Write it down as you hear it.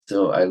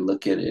So I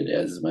look at it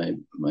as my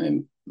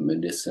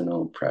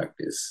medicinal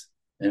practice.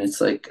 And it's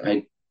like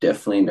I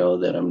definitely know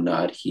that I'm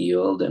not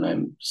healed and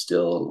I'm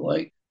still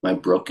like my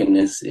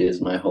brokenness is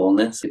my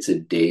wholeness. It's a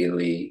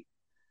daily,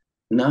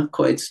 not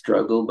quite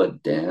struggle,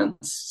 but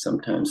dance,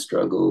 sometimes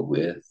struggle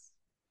with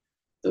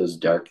those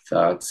dark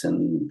thoughts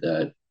and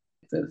that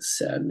the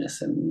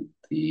sadness and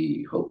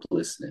the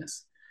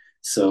hopelessness.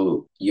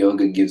 So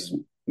yoga gives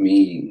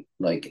me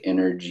like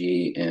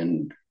energy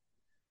and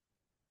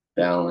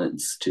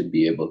balance to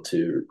be able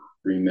to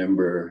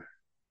remember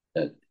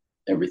that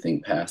everything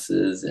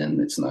passes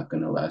and it's not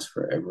going to last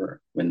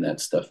forever when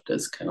that stuff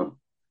does come.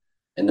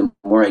 And the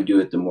more I do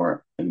it, the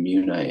more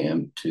immune I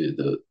am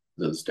to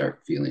those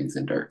dark feelings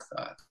and dark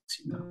thoughts,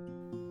 you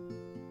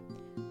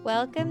know.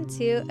 Welcome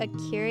to a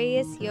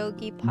Curious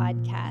Yogi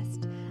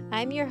podcast.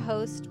 I'm your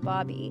host,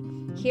 Bobby,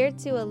 here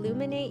to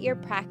illuminate your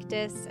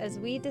practice as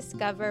we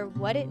discover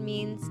what it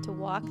means to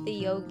walk the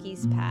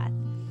yogi's path.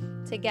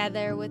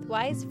 Together with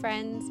wise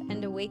friends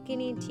and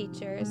awakening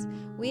teachers,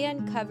 we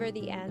uncover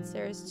the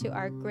answers to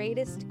our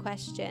greatest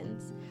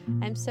questions.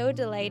 I'm so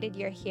delighted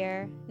you're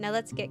here. Now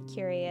let's get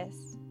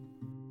curious.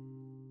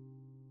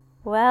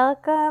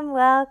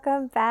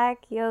 Welcome back,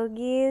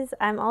 yogis.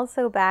 I'm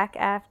also back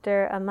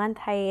after a month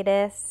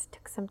hiatus.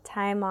 Took some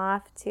time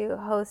off to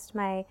host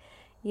my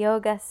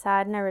yoga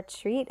sadhana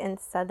retreat in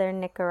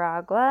southern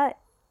Nicaragua.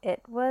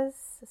 It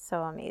was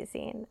so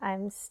amazing.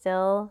 I'm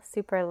still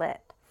super lit.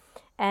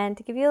 And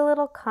to give you a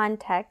little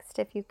context,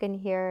 if you can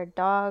hear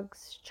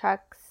dogs,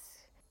 trucks,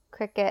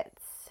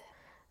 crickets,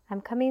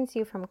 I'm coming to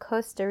you from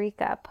Costa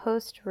Rica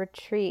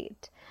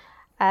post-retreat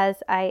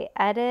as I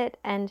edit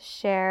and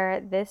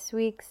share this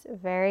week's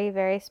very,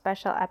 very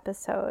special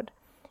episode.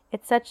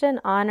 It's such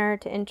an honor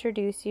to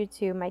introduce you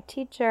to my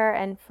teacher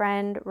and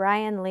friend,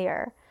 Ryan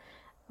Leier.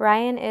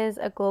 Ryan is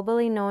a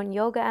globally known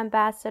yoga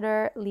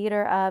ambassador,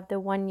 leader of the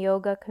One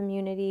Yoga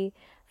community,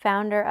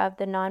 founder of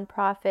the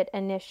nonprofit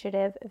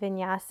initiative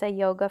Vinyasa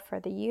Yoga for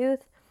the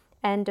Youth,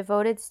 and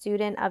devoted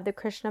student of the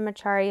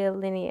Krishnamacharya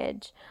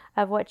lineage,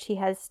 of which he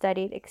has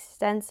studied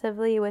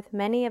extensively with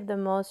many of the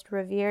most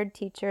revered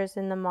teachers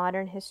in the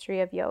modern history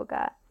of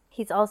yoga.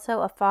 He's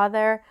also a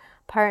father,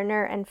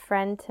 partner, and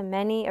friend to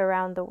many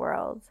around the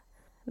world.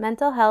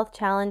 Mental health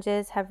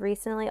challenges have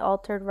recently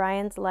altered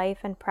Ryan's life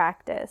and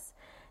practice.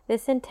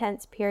 This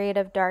intense period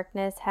of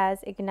darkness has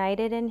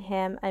ignited in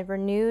him a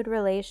renewed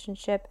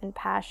relationship and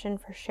passion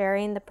for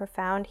sharing the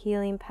profound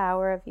healing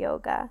power of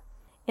yoga.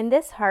 In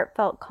this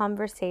heartfelt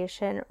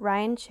conversation,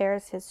 Ryan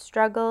shares his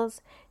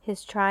struggles,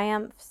 his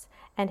triumphs,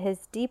 and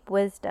his deep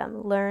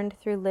wisdom learned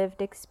through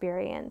lived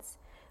experience.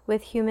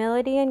 With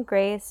humility and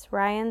grace,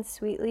 Ryan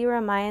sweetly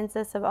reminds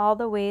us of all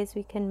the ways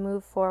we can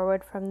move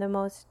forward from the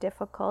most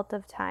difficult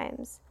of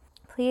times.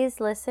 Please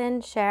listen,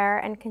 share,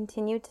 and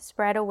continue to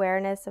spread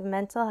awareness of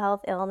mental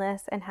health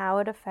illness and how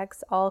it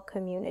affects all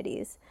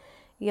communities,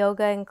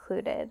 yoga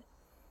included.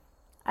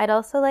 I'd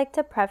also like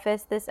to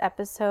preface this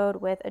episode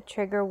with a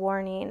trigger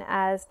warning,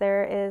 as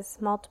there is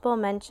multiple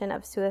mention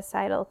of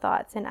suicidal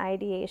thoughts and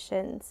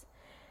ideations.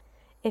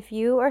 If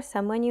you or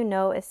someone you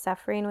know is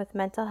suffering with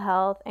mental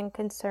health and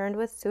concerned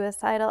with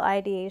suicidal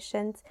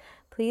ideations,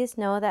 please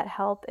know that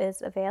help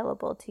is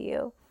available to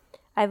you.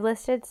 I've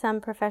listed some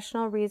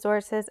professional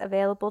resources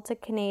available to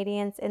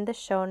Canadians in the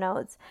show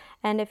notes,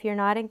 and if you're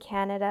not in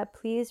Canada,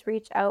 please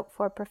reach out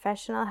for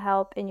professional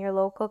help in your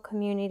local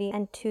community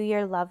and to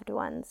your loved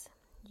ones.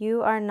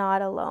 You are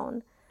not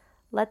alone.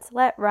 Let's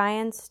let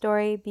Ryan's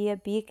story be a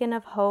beacon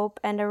of hope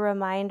and a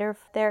reminder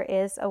there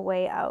is a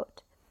way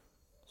out.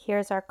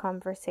 Here's our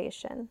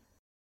conversation.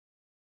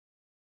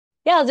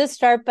 Yeah, I'll just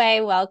start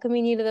by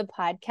welcoming you to the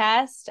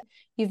podcast.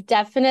 You've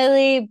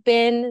definitely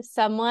been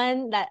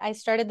someone that I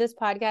started this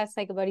podcast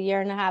like about a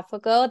year and a half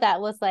ago that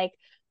was like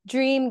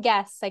dream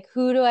guests. Like,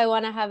 who do I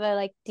want to have a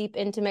like deep,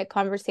 intimate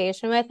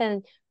conversation with?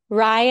 And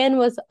Ryan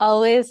was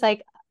always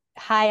like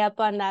high up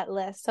on that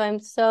list. So I'm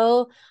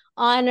so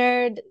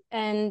honored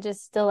and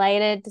just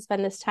delighted to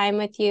spend this time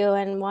with you,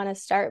 and want to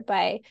start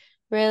by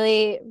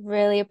really,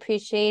 really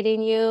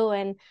appreciating you.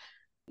 And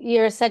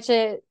you're such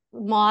a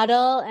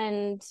model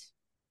and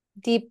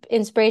deep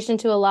inspiration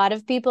to a lot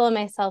of people, and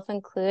myself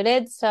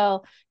included.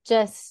 So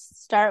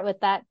just start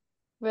with that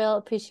real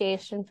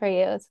appreciation for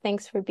you.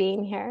 Thanks for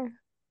being here.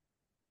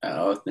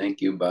 Oh,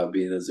 thank you,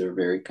 Bobby. Those are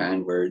very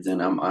kind words,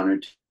 and I'm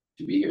honored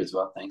to be here as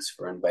well. Thanks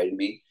for inviting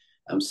me.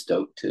 I'm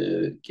stoked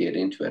to get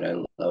into it. I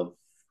love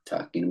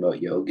talking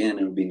about yoga, and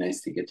it would be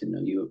nice to get to know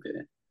you a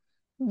bit.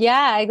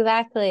 Yeah,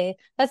 exactly.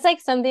 That's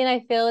like something I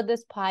feel with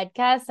this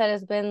podcast that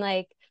has been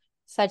like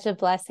such a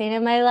blessing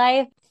in my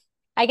life.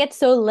 I get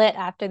so lit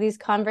after these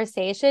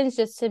conversations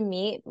just to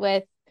meet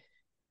with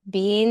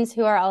beings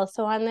who are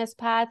also on this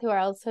path, who are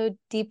also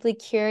deeply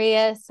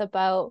curious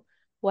about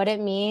what it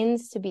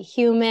means to be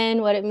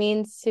human, what it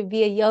means to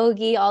be a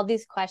yogi, all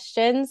these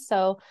questions.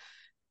 So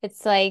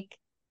it's like,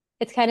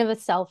 it's kind of a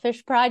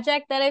selfish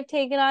project that I've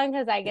taken on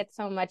because I get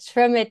so much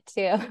from it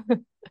too.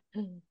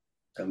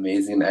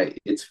 Amazing.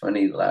 It's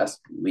funny, last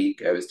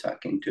week I was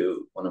talking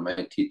to one of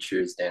my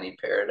teachers, Danny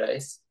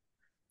Paradise,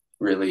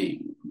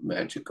 really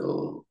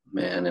magical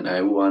man, and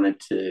I wanted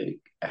to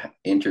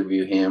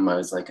interview him. I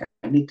was like,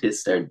 I need to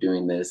start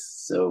doing this.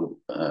 So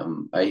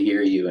I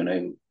hear you,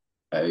 and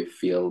I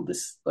feel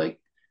this like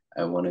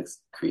I want to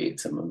create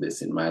some of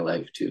this in my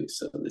life too.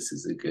 So this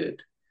is a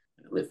good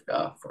lift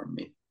off for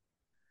me.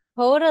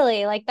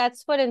 Totally. Like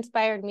that's what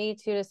inspired me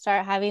to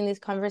start having these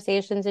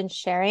conversations and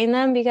sharing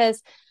them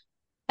because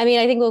I mean,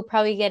 I think we'll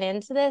probably get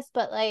into this,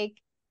 but like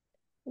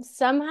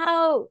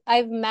somehow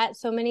I've met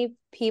so many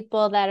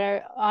people that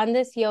are on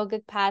this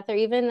yogic path or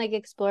even like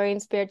exploring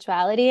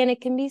spirituality, and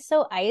it can be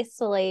so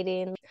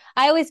isolating.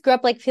 I always grew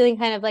up like feeling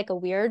kind of like a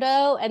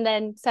weirdo. And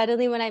then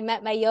suddenly when I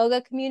met my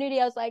yoga community,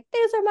 I was like,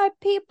 these are my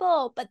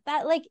people. But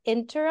that like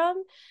interim,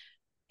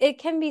 it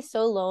can be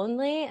so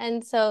lonely.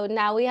 And so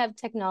now we have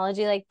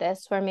technology like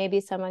this where maybe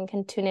someone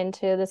can tune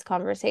into this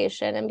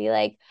conversation and be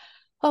like,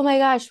 oh my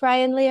gosh,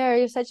 Ryan Leier,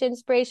 you're such an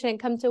inspiration.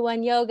 Come to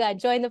One Yoga,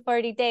 join the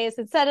 40 days.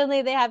 And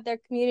suddenly they have their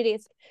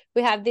communities.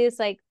 We have these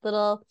like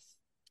little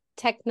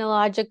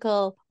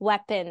technological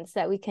weapons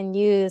that we can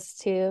use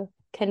to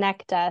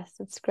connect us.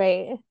 It's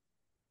great.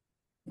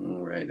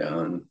 Right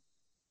on.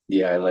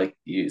 Yeah, I like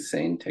you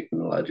saying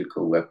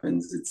technological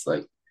weapons. It's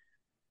like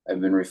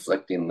I've been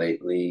reflecting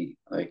lately,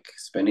 like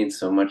spending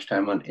so much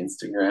time on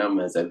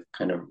Instagram as I've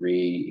kind of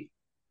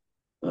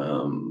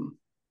um,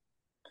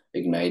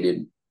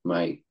 ignited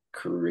my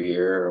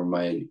career or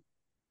my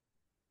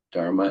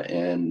dharma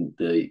and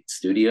the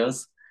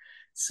studios.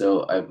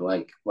 So I'm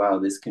like, wow,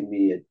 this can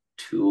be a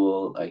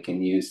tool I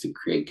can use to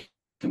create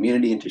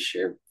community and to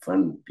share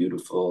fun,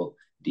 beautiful,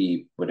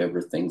 deep,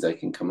 whatever things I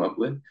can come up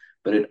with.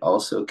 But it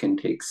also can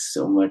take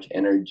so much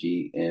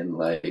energy and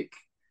like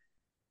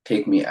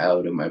take me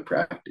out of my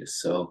practice.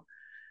 So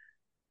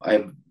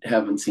I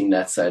haven't seen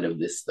that side of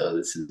this though.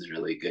 This is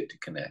really good to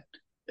connect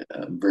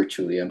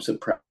virtually. I'm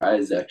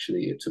surprised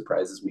actually. It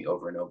surprises me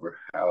over and over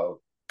how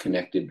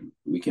connected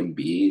we can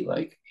be,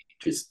 like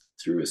just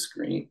through a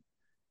screen.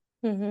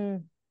 Mm-hmm.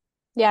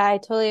 Yeah, I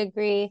totally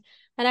agree.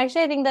 And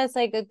actually, I think that's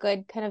like a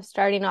good kind of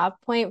starting off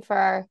point for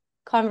our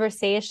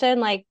conversation,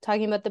 like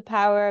talking about the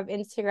power of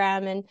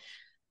Instagram. And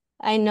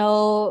I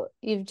know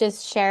you've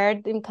just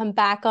shared and come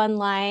back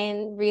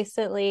online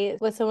recently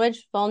with so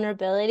much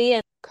vulnerability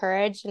and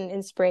courage and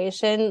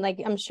inspiration. Like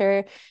I'm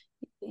sure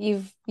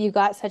you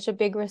got such a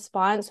big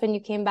response when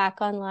you came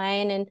back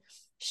online and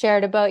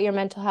shared about your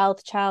mental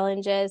health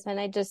challenges. And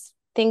I just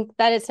think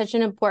that is such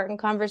an important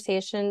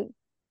conversation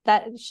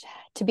that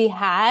to be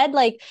had.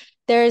 Like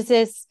there's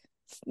this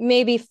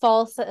maybe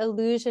false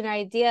illusion or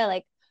idea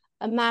like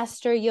a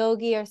master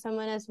yogi or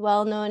someone as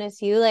well known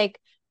as you like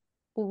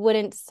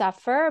wouldn't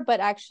suffer, but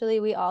actually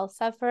we all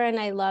suffer. And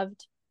I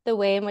loved the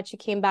way in which you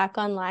came back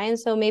online.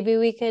 So maybe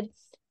we could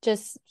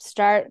just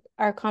start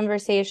our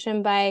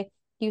conversation by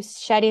you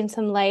shedding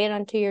some light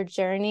onto your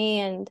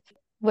journey and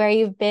where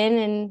you've been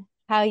and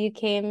how you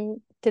came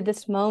to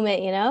this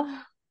moment, you know?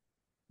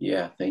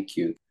 Yeah, thank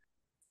you.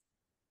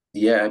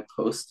 Yeah, I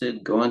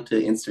posted, go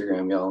onto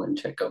Instagram, y'all, and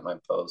check out my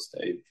post.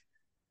 I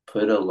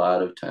put a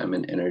lot of time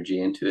and energy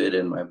into it,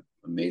 and my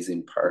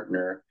amazing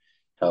partner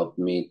helped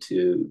me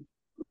to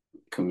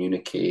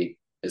communicate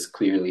as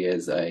clearly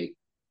as I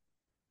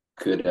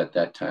could at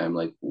that time,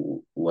 like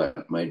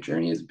what my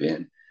journey has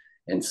been.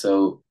 And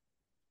so,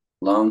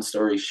 long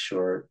story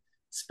short,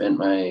 spent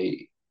my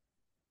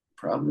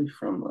probably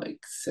from like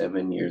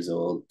 7 years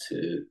old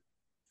to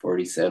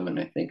 47,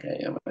 I think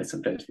I am. I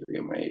sometimes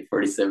forget my age,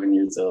 47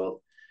 years old,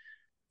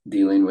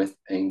 dealing with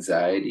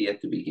anxiety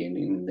at the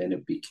beginning. And then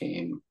it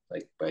became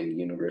like by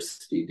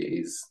university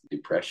days,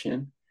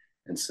 depression.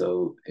 And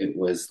so it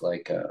was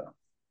like a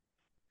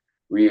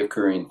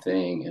reoccurring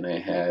thing. And I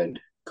had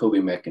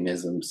coping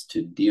mechanisms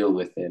to deal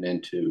with it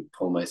and to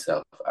pull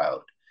myself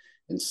out.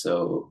 And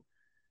so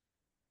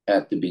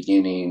at the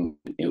beginning,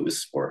 it was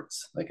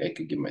sports. Like I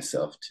could give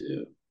myself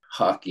to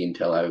hockey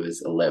until I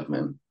was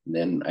 11.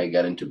 Then I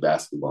got into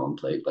basketball and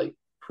played like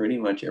pretty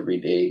much every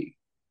day.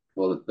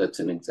 Well, that's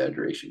an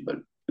exaggeration, but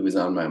it was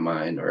on my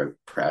mind, or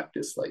I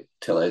practiced like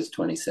till I was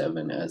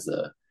 27 as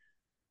a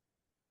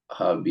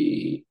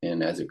hobby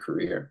and as a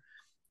career.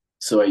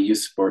 So I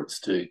used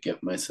sports to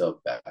get myself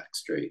back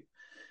straight.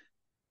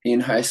 In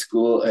high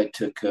school, I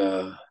took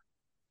a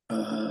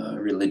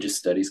religious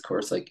studies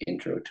course, like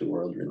Intro to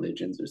World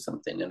Religions or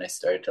something, and I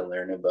started to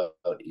learn about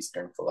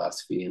Eastern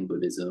philosophy and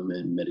Buddhism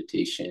and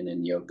meditation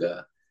and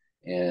yoga,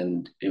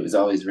 and it was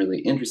always really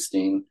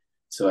interesting.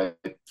 So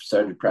I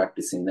started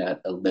practicing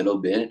that a little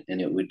bit,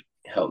 and it would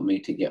help me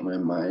to get my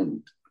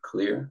mind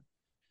clear.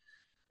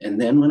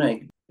 And then when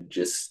I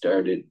just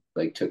started,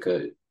 like, took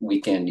a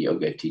weekend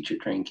yoga teacher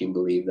training, can you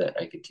believe that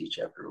I could teach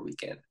after a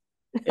weekend?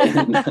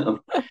 And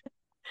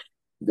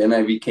then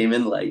I became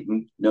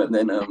enlightened. No,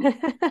 then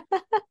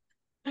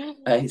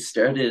I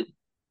started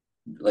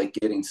like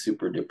getting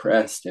super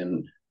depressed,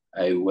 and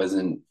I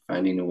wasn't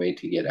finding a way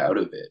to get out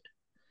of it.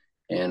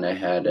 And I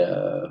had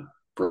a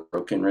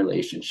broken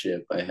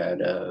relationship. I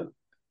had a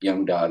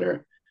young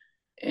daughter,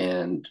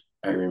 and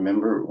I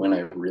remember when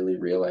I really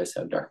realized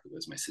how dark it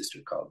was, my sister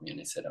called me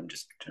and I said, I'm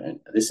just trying,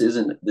 this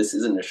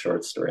isn't a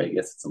short story. I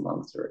guess it's a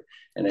long story.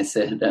 And I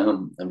said,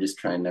 I'm just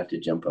trying not to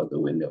jump out the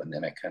window. And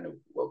then I kind of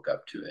woke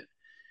up to it.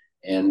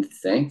 And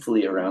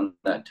thankfully around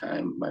that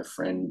time, my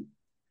friend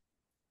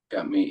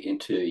got me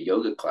into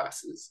yoga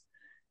classes.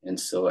 And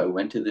so I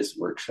went to this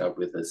workshop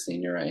with a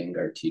senior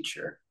Iyengar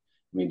teacher.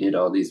 We did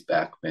all these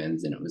back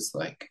bends, and it was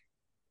like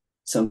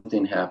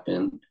something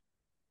happened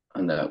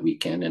on that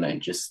weekend. And I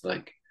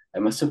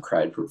must have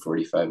cried for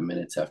 45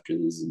 minutes after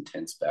these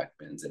intense back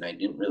bends. And I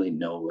didn't really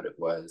know what it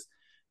was,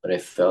 but I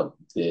felt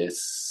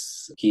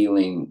this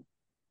healing,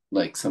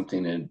 like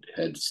something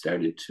had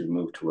started to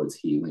move towards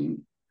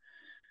healing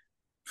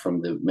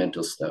from the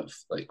mental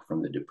stuff, like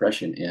from the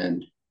depression.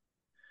 And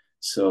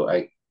so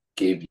I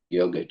gave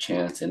yoga a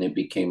chance, and it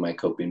became my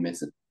coping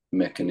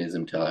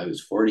mechanism till I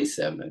was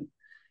 47.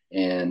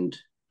 And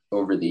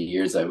over the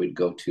years, I would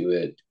go to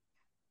it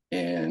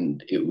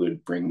and it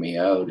would bring me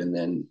out. And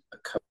then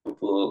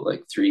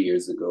like 3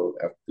 years ago,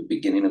 at the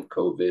beginning of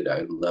COVID,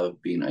 I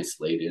loved being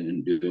isolated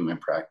and doing my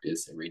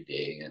practice every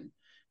day and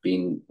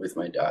being with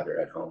my daughter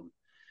at home.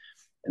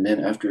 And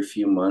then after a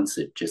few months,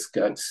 it just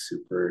got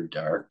super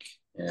dark,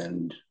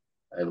 and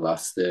I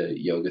lost the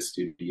yoga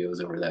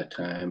studios over that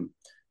time.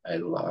 I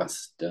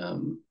lost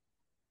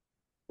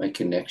my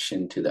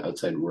connection to the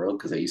outside world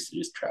because I used to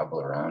just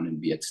travel around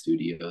and be at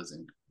studios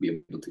and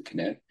be able to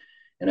connect.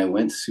 And I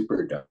went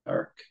super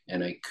dark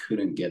and I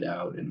couldn't get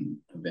out. And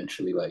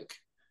eventually, like,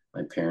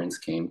 my parents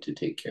came to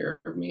take care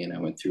of me, and I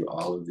went through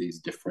all of these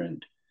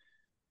different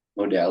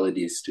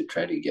modalities to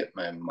try to get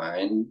my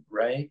mind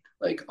right,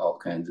 like all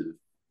kinds of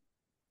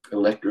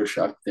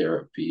electroshock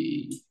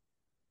therapy,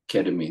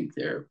 ketamine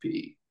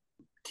therapy,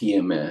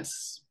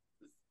 TMS,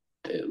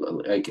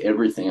 like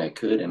everything I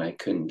could, and I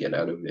couldn't get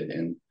out of it.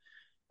 And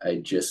I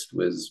just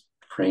was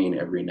praying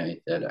every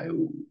night that I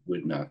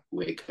would not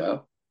wake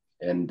up.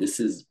 And this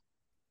is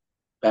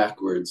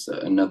backwards.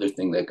 Another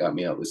thing that got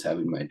me out was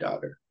having my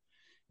daughter.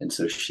 And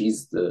so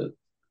she's the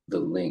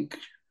link,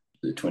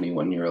 the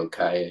 21-year-old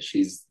Kaya,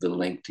 she's the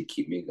link to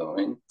keep me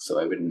going. So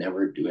I would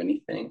never do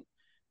anything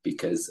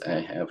because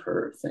I have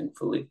her,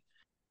 thankfully.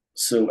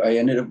 So I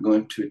ended up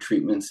going to a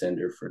treatment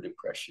center for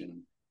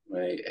depression.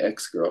 My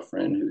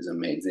ex-girlfriend, who's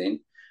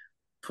amazing,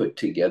 put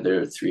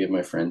together three of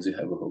my friends who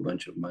have a whole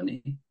bunch of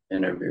money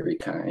and are very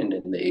kind,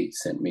 and they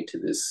sent me to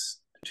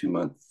this 2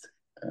 month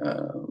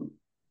um,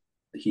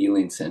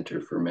 healing center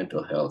for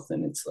mental health.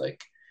 And it's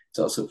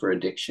also for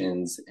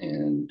addictions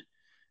and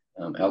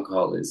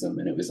alcoholism.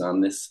 And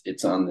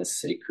it's on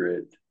this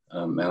sacred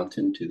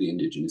mountain to the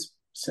indigenous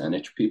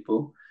Saanich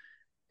people.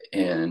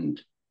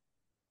 And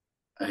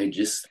I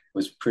just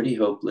was pretty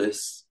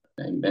hopeless.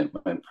 I met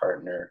my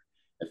partner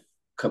a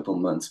couple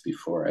months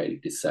before I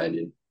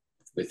decided,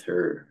 with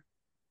her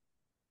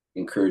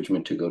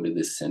encouragement, to go to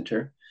this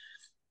center.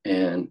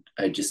 And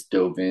I just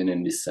dove in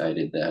and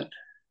decided that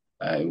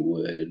I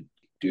would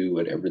do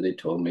whatever they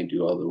told me,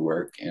 do all the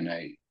work. And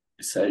I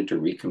decided to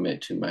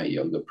recommit to my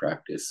yoga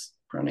practice,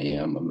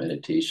 pranayama,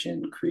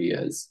 meditation,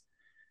 kriyas.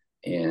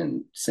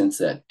 And since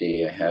that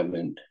day, I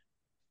haven't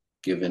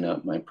given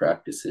up my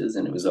practices.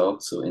 And it was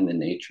also in the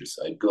nature.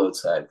 So I'd go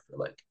outside for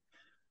like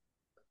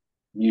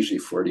usually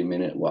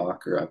 40-minute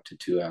walk or up to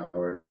 2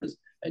 hours.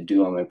 I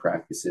do all my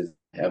practices,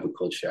 have a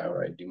cold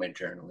shower, I do my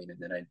journaling, and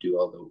then I do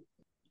all the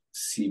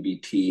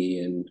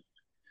CBT and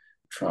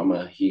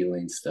trauma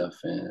healing stuff.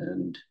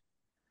 And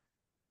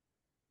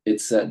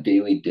it's that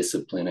daily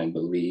discipline, I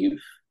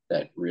believe,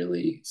 that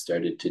really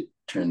started to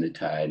turn the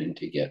tide and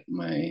to get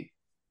my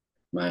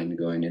mind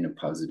going in a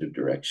positive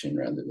direction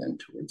rather than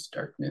towards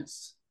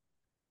darkness.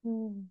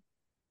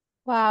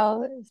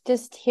 Wow,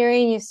 just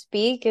hearing you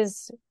speak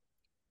is,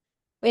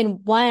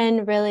 in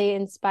one, really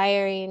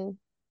inspiring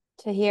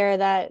to hear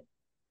that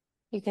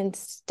you can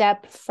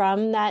step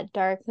from that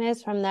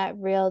darkness, from that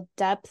real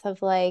depth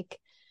of like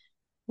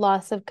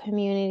loss of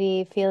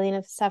community, feeling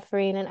of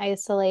suffering and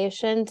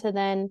isolation, to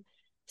then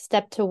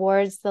step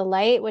towards the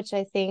light, which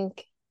I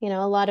think,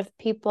 a lot of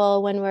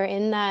people, when we're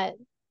in that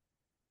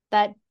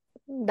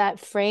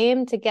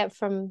frame, to get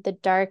from the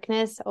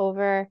darkness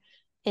over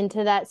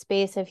into that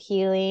space of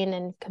healing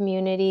and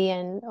community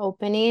and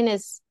opening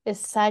is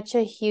such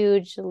a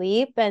huge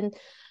leap. And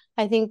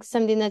I think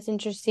something that's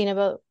interesting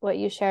about what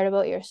you shared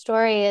about your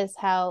story is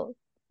how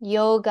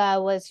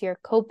yoga was your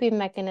coping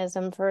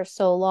mechanism for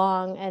so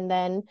long, and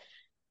then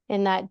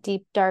in that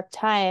deep dark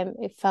time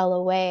it fell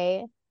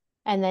away,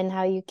 and then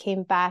how you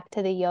came back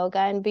to the yoga.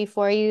 And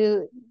before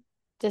you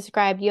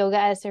described yoga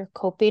as your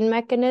coping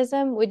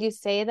mechanism, would you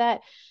say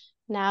that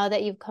now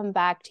that you've come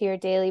back to your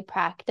daily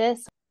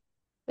practice,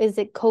 is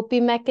it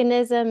coping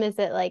mechanism? Is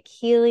it like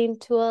healing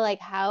tool?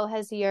 Like, how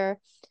has your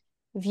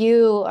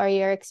view or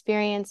your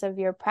experience of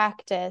your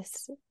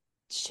practice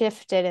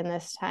shifted in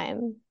this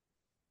time?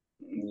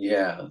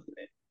 Yeah,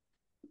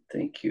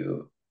 thank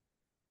you.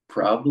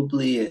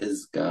 Probably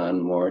has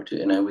gone more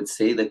to, and I would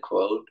say the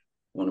quote,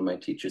 one of my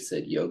teachers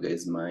said, yoga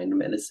is mind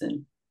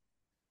medicine.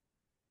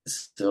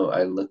 So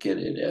I look at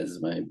it as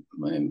my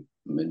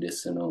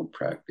medicinal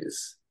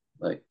practice.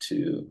 like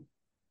to,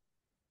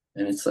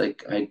 and it's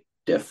like I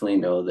definitely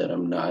know that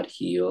I'm not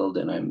healed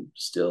and I'm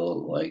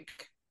still like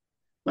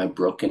my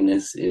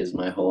brokenness is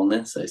my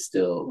wholeness. I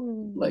still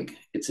Mm. like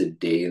it's a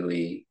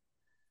daily,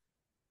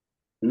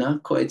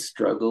 not quite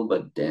struggle,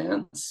 but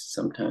dance,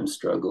 sometimes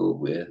struggle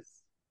with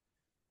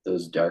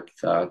those dark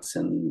thoughts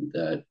and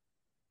that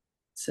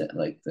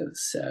like the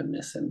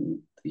sadness and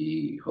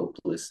the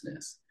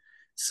hopelessness.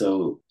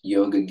 So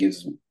yoga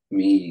gives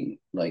me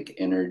like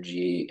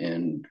energy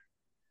and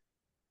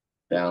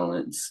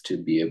balance to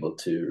be able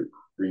to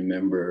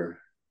remember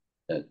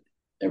that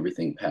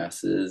everything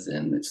passes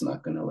and it's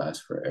not going to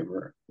last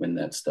forever when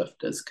that stuff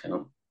does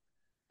come.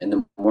 And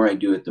the more I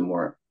do it, the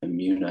more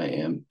immune I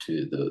am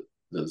to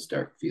those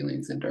dark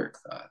feelings and dark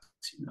thoughts.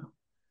 You know,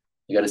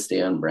 I got to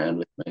stay on brand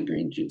with my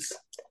green juice.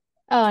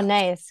 Oh,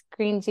 nice.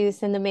 Green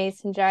juice in the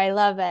mason jar. I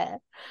love it.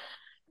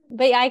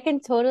 But yeah, I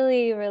can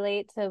totally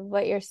relate to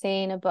what you're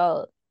saying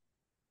about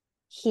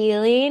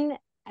healing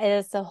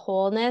as a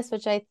wholeness,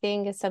 which I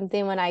think is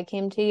something when I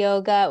came to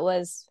yoga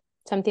was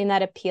something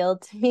that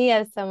appealed to me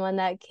as someone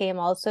that came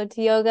also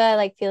to yoga,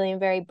 like feeling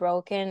very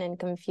broken and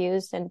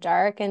confused and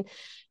dark. And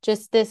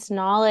just this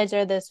knowledge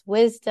or this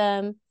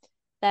wisdom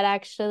that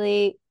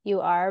actually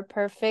you are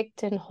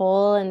perfect and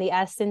whole and the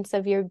essence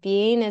of your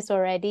being is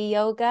already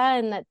yoga,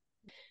 and that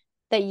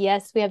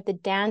yes, we have the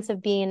dance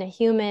of being a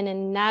human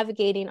and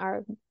navigating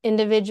our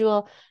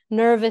individual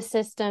nervous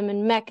system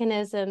and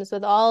mechanisms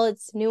with all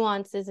its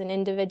nuances and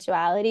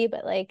individuality,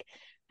 but like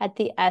at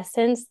the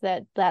essence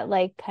that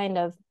like kind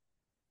of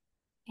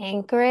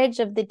anchorage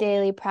of the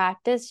daily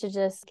practice to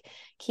just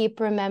keep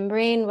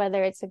remembering,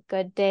 whether it's a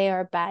good day or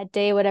a bad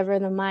day, whatever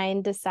the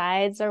mind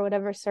decides or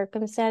whatever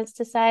circumstance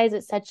decides.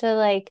 It's such a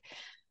like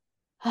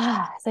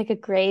it's like a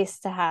grace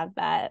to have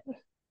that.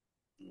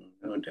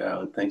 No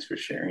doubt. Thanks for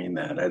sharing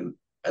that.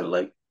 I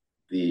like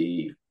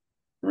the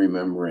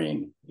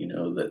remembering, you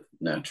know, the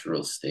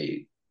natural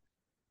state.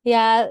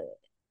 Yeah,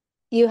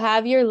 you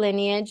have your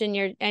lineage and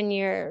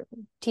your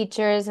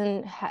teachers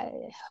and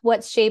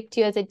what shaped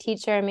you as a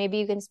teacher. Maybe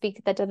you can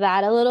speak to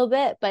that a little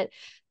bit, but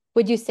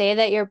would you say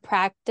that your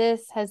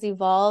practice has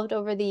evolved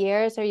over the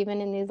years or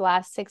even in these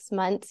last 6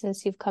 months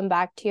since you've come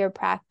back to your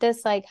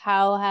practice? Like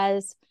how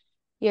has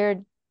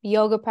your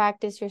yoga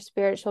practice, your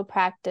spiritual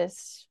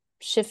practice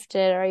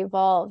shifted or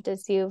evolved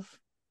as you've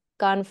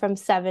gone from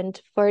 7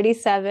 to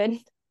 47?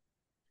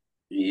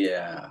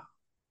 Yeah.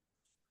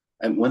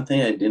 And one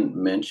thing I didn't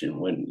mention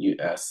when you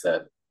asked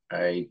that,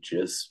 I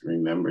just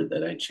remembered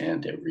that I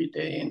chant every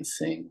day and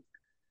sing.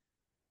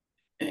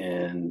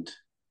 And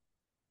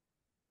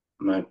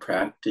my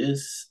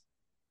practice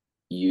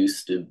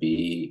used to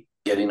be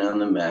getting on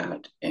the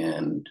mat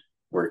and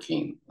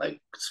working,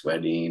 like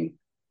sweating,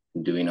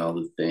 doing all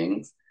the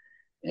things.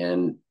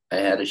 And I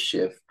had a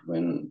shift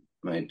when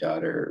my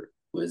daughter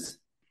was,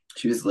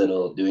 she was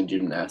little doing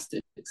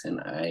gymnastics, and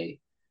I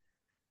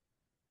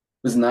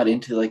was not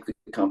into like the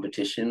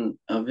competition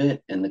of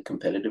it and the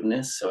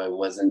competitiveness. So I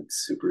wasn't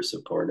super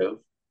supportive.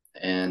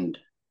 And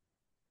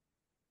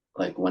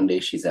like one day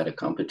she's at a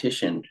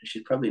competition,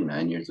 she's probably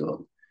 9 years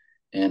old.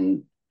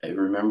 And I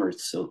remember it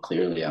so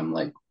clearly. I'm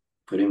like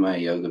putting my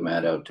yoga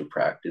mat out to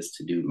practice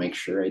to do, make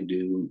sure I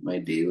do my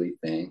daily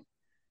thing.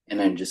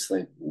 And I'm just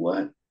like,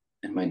 what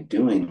am I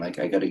doing? Like,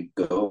 I got to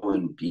go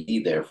and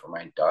be there for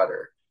my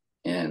daughter.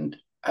 And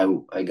I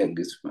got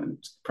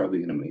goosebumps. Probably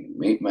gonna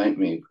might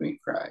make me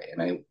cry.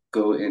 And I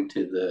go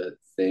into the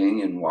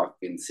thing and walk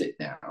and sit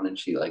down, and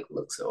she like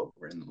looks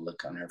over, and the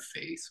look on her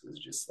face was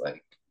just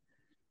like.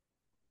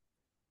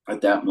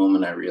 At that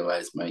moment, I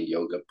realized my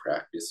yoga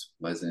practice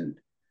wasn't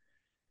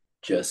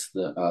just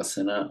the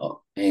asana,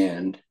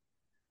 and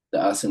the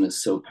asana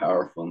is so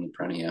powerful, and the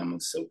pranayama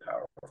is so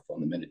powerful,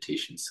 and the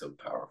meditation is so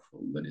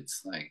powerful. But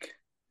it's like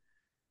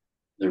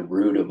the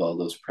root of all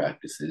those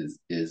practices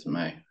is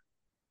my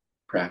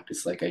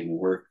practice. Like I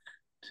work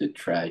to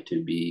try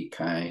to be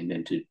kind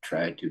and to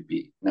try to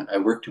be, no, I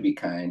work to be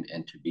kind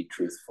and to be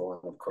truthful.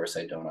 And of course,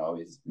 I don't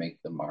always make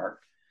the mark,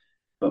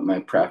 but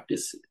my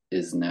practice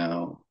is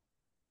now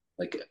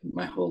like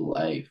my whole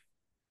life,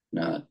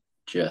 not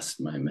just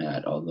my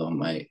mat, although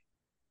my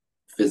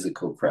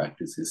physical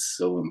practice is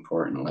so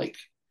important, like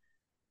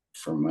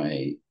for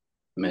my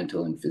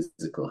mental and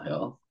physical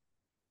health.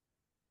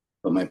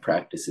 But my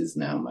practice is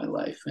now my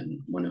life. And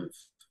one of a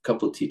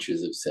couple of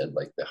teachers have said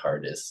like the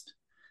hardest,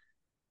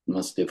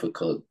 most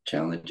difficult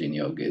challenge in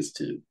yoga is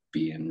to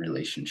be in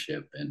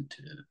relationship and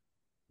to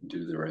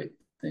do the right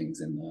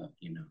things in the,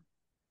 you know.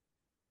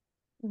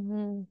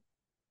 Mm-hmm.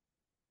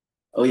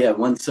 Oh yeah,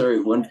 one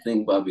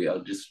thing, Bobby.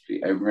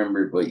 I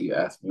remembered what you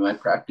asked me. My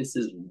practice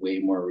is way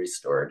more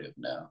restorative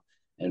now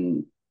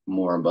and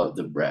more about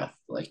the breath.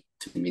 Like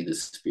to me, the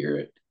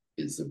spirit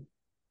is the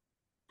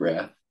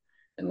breath,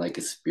 and like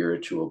a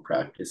spiritual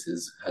practice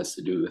is has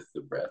to do with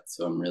the breath.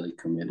 So I'm really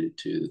committed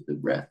to the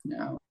breath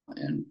now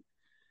and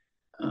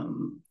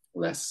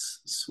less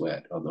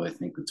sweat. Although I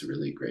think it's a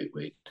really great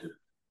way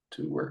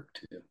to work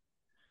too.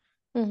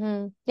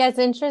 Mm-hmm. Yeah, it's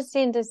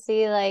interesting to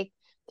see like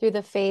through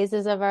the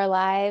phases of our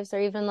lives or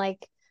even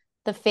like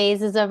the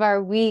phases of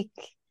our week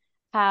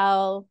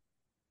how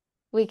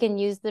we can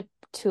use the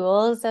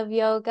tools of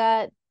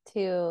yoga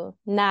to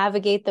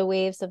navigate the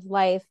waves of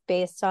life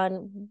based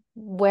on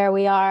where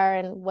we are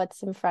and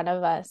what's in front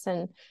of us.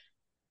 And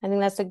I think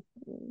that's a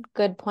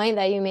good point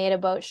that you made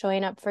about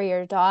showing up for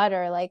your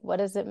daughter. Like, what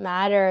does it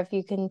matter if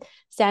you can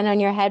stand on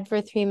your head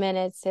for 3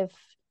 minutes if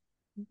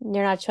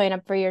you're not showing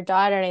up for your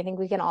daughter? And I think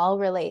we can all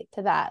relate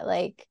to that.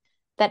 Like,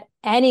 that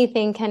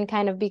anything can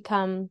kind of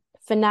become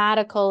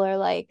fanatical or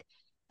like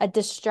a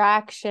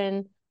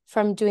distraction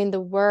from doing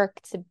the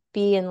work to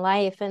be in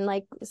life. And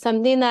like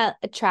something that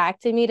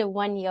attracted me to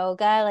one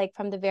yoga, like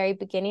from the very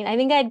beginning, I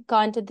think I'd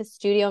gone to the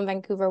studio in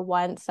Vancouver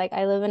once. Like,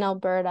 I live in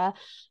Alberta,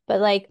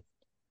 but like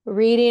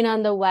reading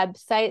on the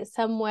website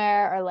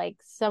somewhere or like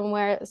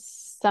somewhere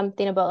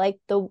something about like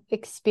the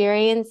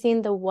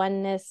experiencing the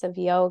oneness of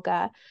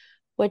yoga,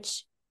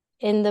 which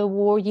in the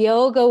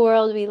yoga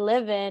world we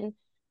live in,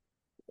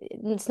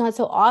 it's not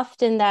so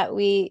often that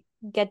we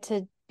get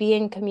to be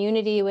in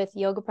community with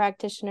yoga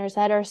practitioners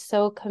that are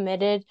so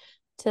committed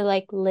to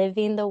like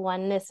living the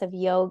oneness of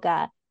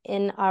yoga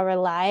in our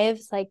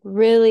lives, like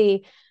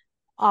really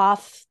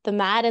off the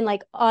mat and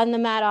like on the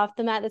mat, off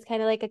the mat. That's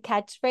kind of like a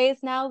catchphrase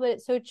now, but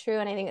it's so true.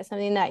 And I think it's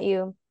something that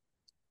you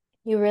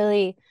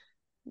really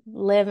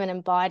live and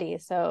embody.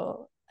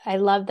 So I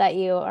love that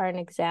you are an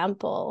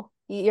example.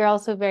 You're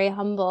also very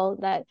humble.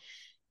 That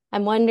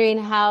I'm wondering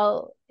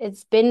how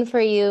it's been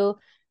for you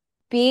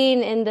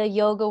being in the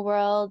yoga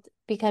world,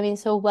 becoming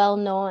so well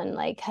known.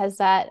 Like, has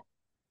that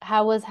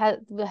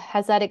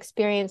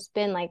experience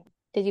been like?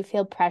 Did you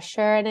feel pressure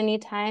at any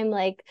time?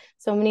 Like,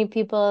 so many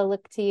people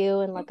look to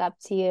you and look up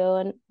to you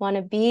and want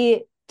to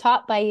be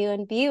taught by you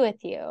and be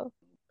with you.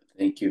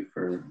 Thank you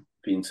for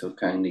being so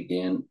kind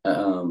again.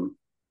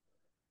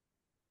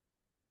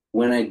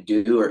 When I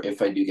do, or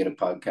if I do get a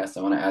podcast,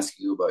 I want to ask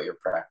you about your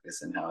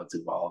practice and how it's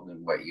evolved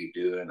and what you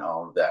do and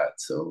all of that.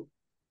 So,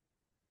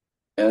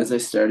 as I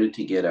started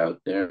to get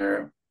out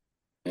there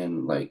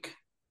and like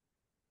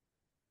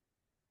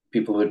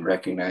people would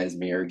recognize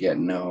me or get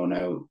known,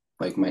 I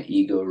like my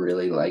ego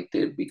really liked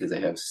it because I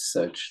have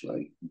such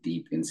like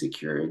deep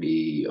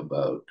insecurity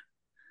about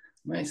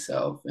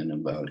myself and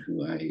about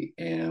who I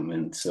am.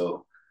 And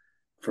so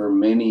for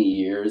many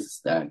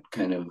years that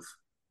kind of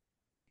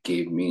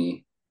gave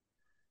me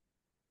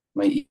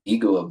my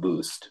ego a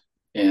boost.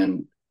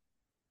 And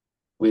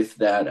with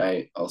that,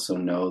 I also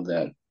know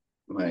that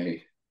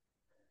my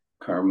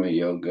karma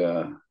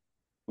yoga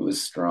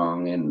was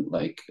strong and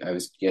like I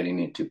was getting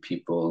it to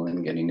people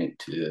and getting it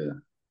to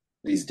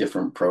these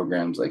different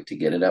programs, like to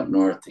get it up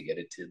north, to get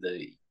it to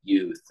the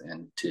youth,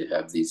 and to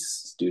have these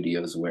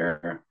studios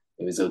where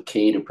it was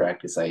okay to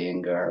practice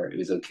Iyengar. It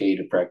was okay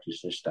to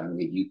practice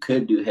Ashtanga. You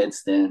could do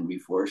headstand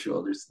before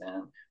shoulder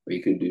stand, or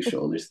you could do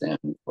shoulder stand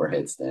before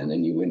headstand,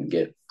 and you wouldn't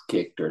get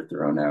kicked or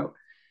thrown out.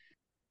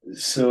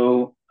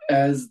 So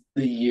as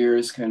the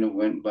years kind of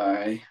went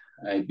by,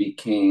 I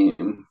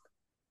became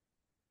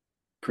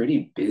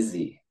pretty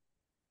busy,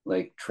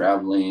 like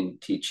traveling,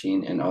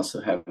 teaching, and also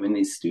having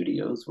these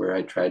studios where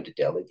I tried to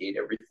delegate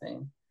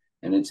everything.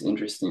 And it's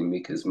interesting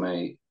because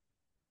my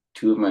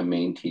two of my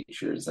main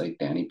teachers, like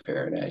Danny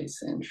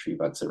Paradise and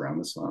Srivatsa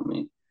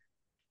Ramaswamy,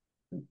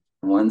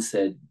 one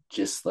said,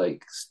 just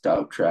like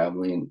stop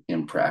traveling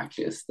and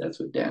practice. That's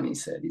what Danny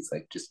said. He's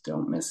like, just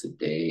don't miss a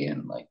day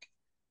and like,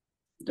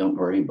 don't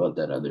worry about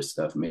that other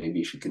stuff. Maybe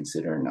you should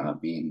consider not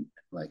being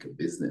like a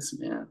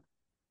businessman.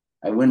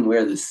 I wouldn't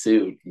wear the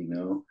suit, you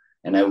know,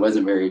 and I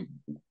wasn't very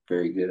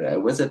good. I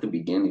was at the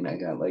beginning. I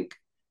got like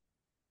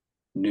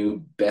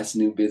new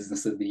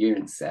business of the year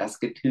in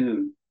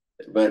Saskatoon.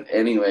 But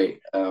anyway,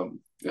 I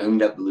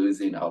ended up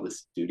losing all the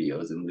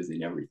studios and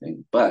losing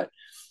everything. But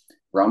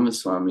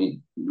Ramaswamy,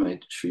 my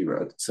Sri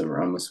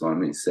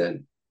Ramaswamy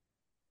said,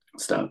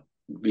 stop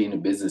being a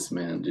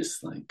businessman,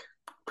 just like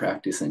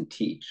practice and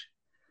teach.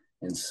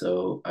 And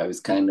so I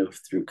was kind of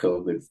through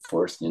COVID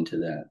forced into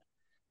that.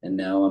 And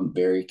now I'm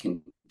very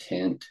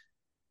content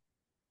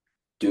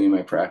doing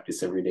my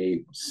practice every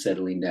day,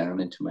 settling down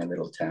into my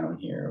little town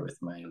here with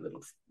my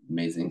little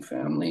amazing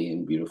family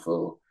and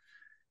beautiful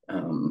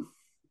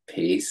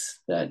pace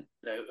that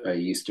I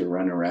used to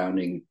run around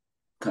and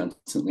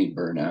constantly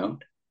burn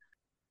out.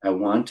 I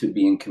want to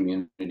be in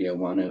community. I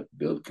want to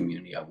build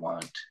community. I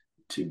want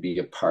to be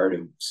a part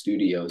of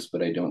studios,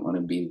 but I don't want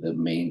to be the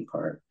main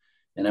part.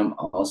 And I'm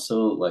also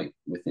like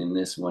within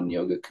this one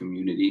yoga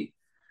community,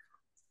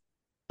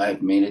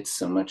 I've made it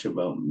so much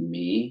about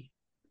me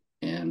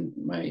and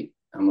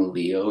I'm a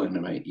Leo and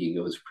my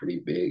ego is pretty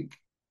big.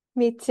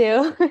 Me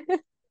too.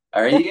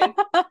 Are you?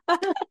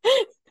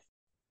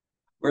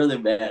 We're the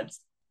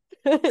best.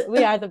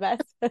 We are the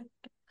best.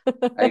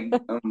 I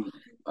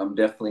I'm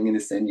definitely gonna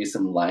send you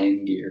some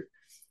lion gear.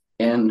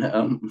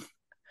 And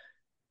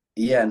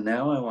yeah,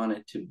 now I want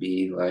it to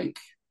be like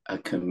a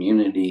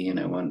community and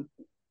I want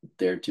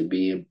there to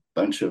be a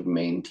bunch of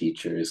main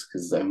teachers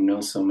because I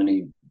know so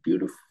many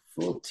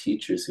beautiful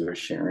teachers who are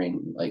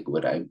sharing like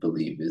what I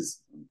believe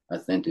is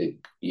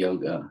authentic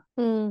yoga.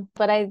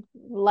 But I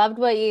loved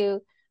what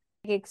you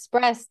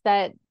expressed,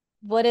 that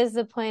what is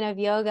the point of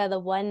yoga, the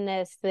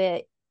oneness,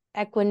 that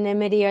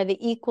equanimity or the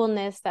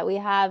equalness that we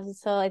have.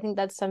 So I think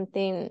that's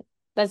something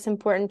that's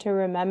important to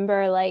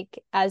remember, like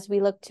as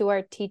we look to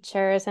our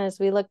teachers and as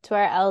we look to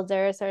our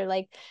elders or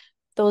like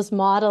those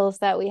models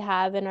that we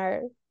have in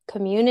our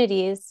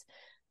communities,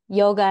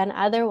 yoga and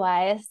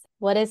otherwise.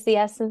 What is the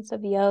essence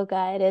of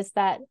yoga? It is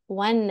that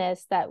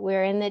oneness, that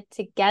we're in it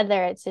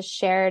together. It's a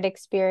shared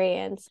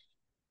experience.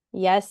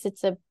 Yes,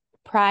 it's a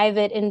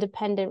private,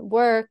 independent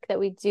work that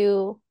we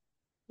do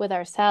with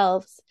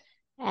ourselves.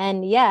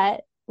 And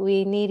yet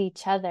we need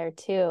each other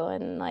too.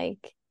 And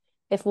like,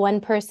 if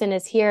one person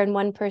is here and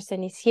one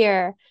person is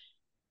here,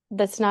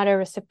 that's not a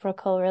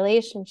reciprocal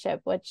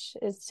relationship, which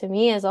is to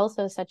me is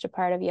also such a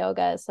part of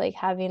yoga. It's like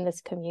having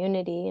this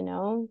community, you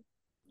know?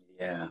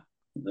 Yeah,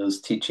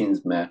 those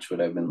teachings match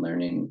what I've been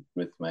learning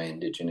with my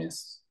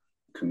indigenous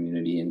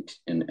community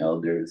and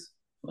elders,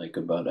 like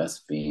about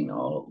us being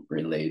all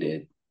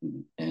related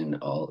and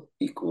all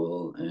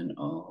equal and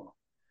all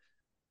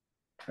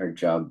our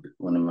job.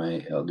 One of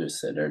my elders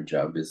said our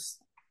job is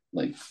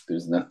like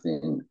there's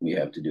nothing we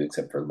have to do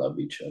except for love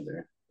each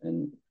other.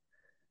 And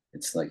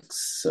it's like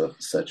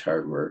such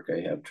hard work.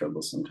 I have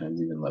trouble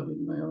sometimes even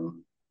loving my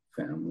own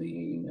family,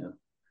 you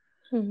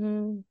know.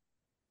 Mm-hmm.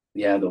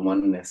 Yeah, the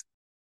oneness.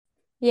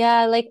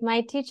 Yeah, like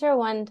my teacher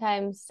one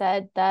time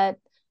said that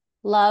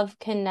love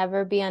can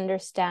never be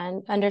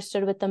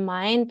understood with the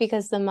mind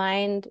because the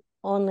mind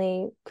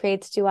only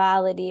creates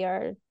duality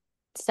or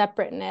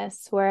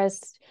separateness,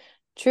 whereas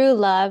true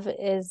love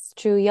is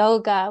true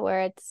yoga,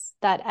 where it's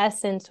that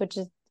essence which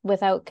is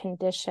without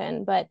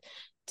condition. But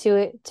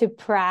to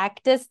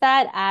practice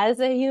that as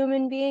a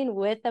human being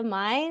with a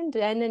mind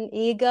and an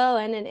ego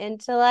and an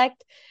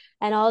intellect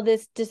and all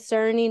this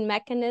discerning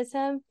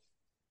mechanism,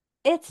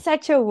 it's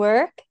such a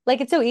work.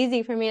 Like it's so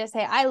easy for me to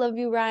say, I love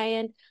you,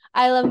 Ryan.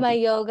 I love my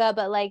yoga,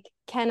 but like,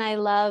 can I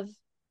love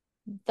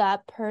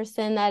that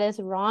person that has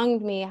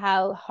wronged me?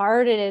 How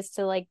hard it is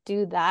to like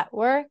do that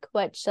work,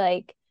 which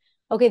like,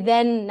 okay,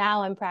 then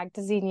now I'm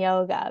practicing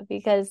yoga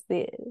because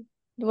the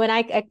when I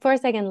of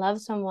course I can love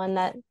someone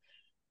that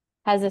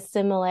has a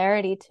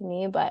similarity to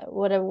me, but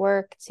would it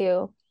work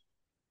to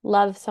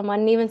love someone,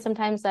 and even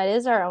sometimes that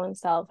is our own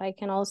self. I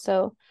can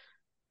also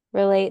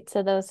relate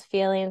to those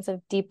feelings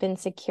of deep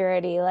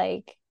insecurity,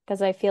 like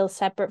because I feel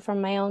separate from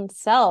my own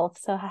self.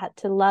 So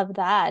to love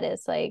that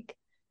is like,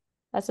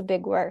 that's a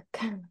big work.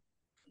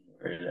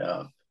 Word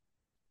up.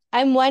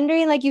 I'm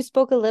wondering, like you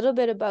spoke a little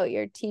bit about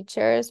your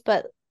teachers,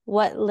 but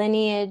what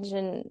lineage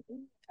and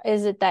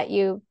is it that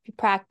you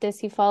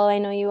practice, you follow? I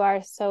know you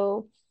are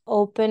so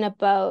open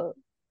about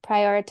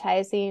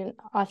prioritizing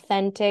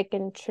authentic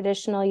and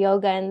traditional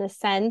yoga in the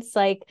sense,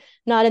 like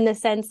not in the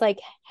sense like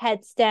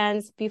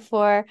headstands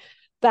before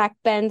back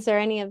bends or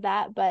any of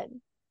that, but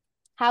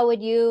how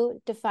would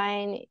you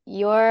define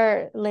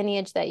your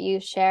lineage that you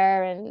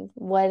share and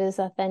what is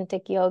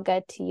authentic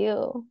yoga to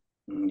you?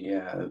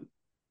 Yeah,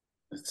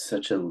 it's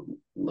such a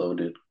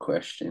loaded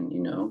question,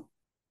 you know.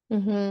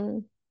 Mm-hmm.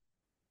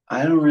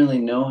 I don't really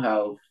know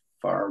how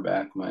far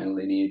back my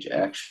lineage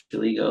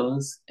actually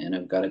goes, and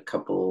I've got a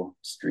couple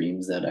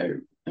streams that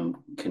I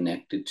am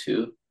connected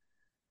to,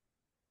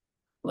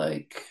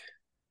 like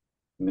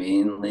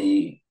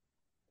mainly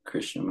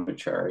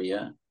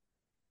Krishnamacharya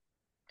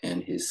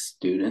and his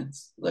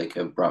students, like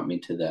have brought me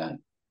to that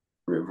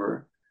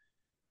river.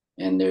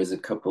 And there's a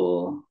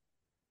couple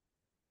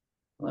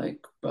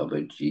like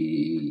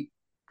Babaji,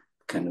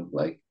 kind of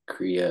like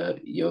Kriya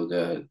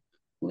yoga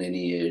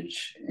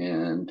lineage,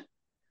 and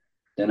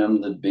then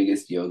I'm the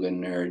biggest yoga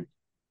nerd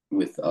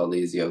with all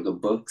these yoga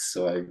books,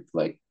 so I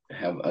like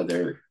have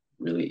other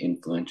really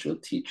influential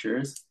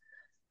teachers.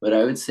 But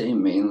I would say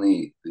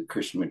mainly the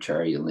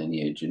Krishnamacharya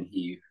lineage, and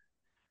he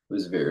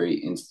was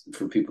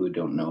for people who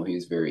don't know, he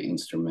was very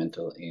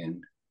instrumental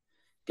in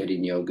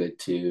getting yoga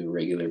to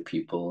regular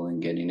people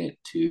and getting it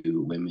to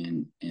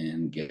women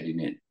and getting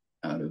it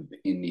out of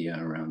India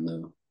around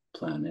the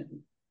planet.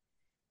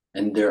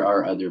 And there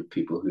are other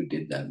people who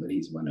did that, but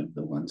he's one of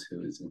the ones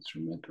who is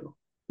instrumental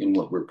in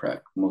what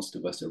most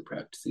of us are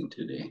practicing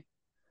today.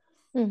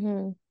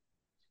 Mm-hmm.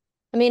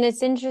 I mean,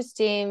 it's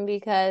interesting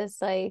because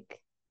like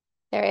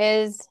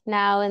there is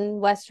now in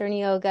Western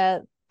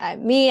yoga,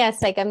 me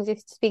as like I'm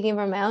just speaking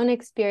from my own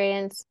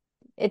experience,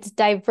 it's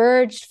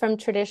diverged from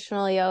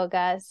traditional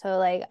yoga. So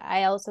like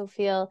I also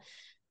feel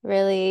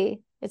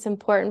really it's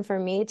important for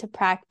me to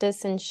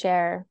practice and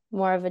share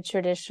more of a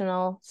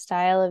traditional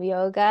style of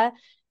yoga.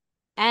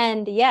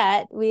 And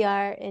yet we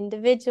are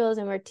individuals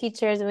and we're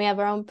teachers and we have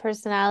our own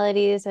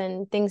personalities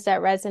and things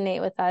that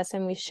resonate with us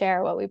and we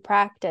share what we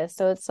practice.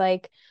 So it's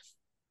like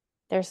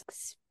there's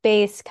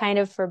space kind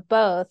of for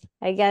both,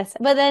 I guess.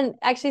 But then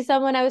actually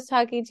someone I was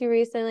talking to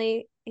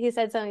recently, he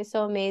said something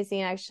so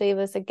amazing. Actually, it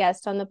was a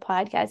guest on the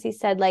podcast. He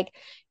said like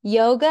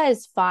yoga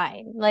is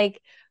fine.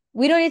 Like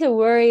we don't need to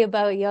worry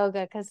about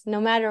yoga because no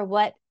matter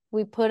what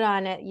we put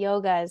on it,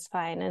 yoga is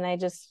fine. And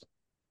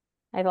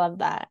I love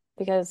that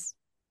because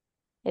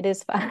it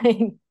is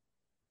fine.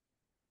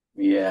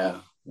 Yeah,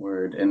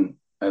 word. And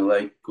I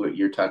like what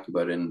you're talking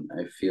about, and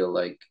I feel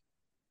like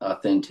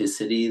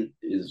authenticity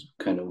is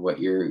kind of what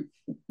you're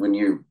when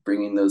you're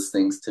bringing those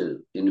things to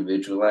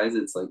individualize.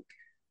 It's like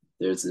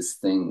there's this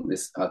thing,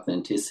 this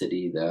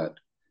authenticity that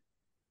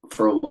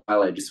for a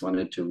while I just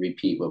wanted to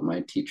repeat what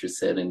my teacher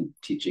said and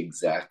teach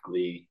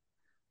exactly,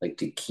 like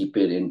to keep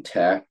it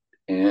intact.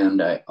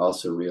 And I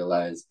also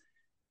realized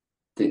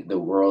that the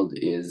world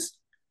is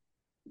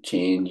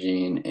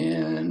changing,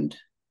 and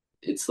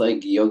it's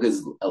like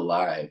yoga's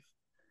alive,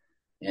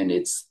 and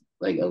it's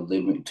like a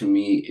living, to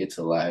me it's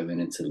alive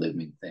and it's a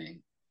living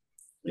thing.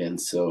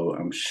 And so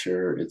I'm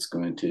sure it's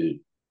going to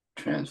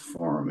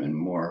transform and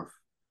morph.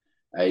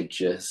 I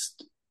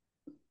just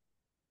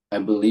I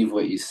believe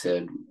what you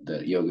said,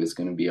 that yoga is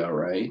going to be all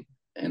right,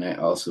 and I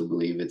also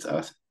believe it's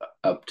us,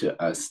 up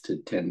to us to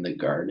tend the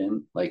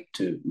garden, like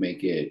to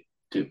make it,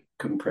 to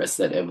compress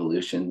that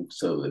evolution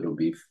so it'll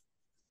be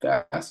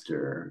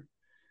faster,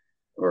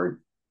 or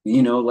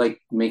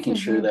like making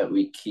sure Mm-hmm. that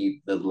we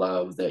keep the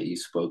love that you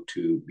spoke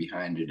to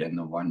behind it and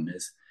the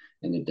oneness,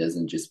 and it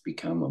doesn't just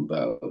become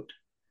about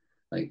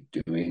like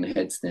doing a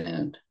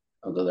headstand,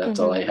 although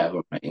that's all I Mm-hmm. have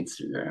on my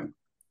Instagram.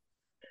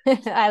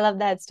 I love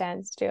that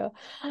stance too.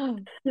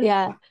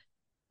 Yeah.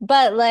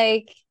 But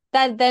like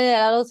that, then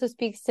it also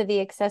speaks to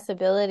the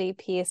accessibility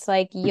piece.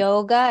 Like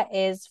yoga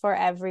is for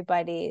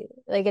everybody.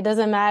 Like it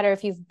doesn't matter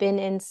if you've been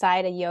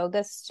inside a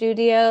yoga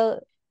studio.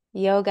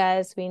 Yoga,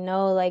 as we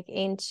know, like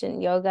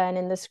ancient yoga and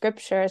in the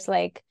scriptures,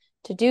 like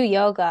to do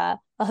yoga,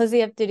 all you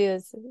have to do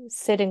is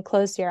sit and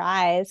close your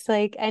eyes.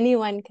 Like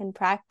anyone can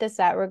practice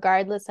that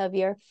regardless of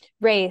your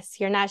race,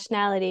 your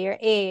nationality, your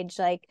age.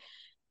 Like,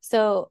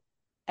 so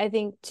I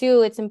think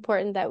too, it's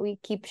important that we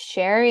keep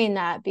sharing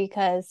that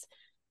because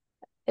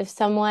if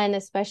someone,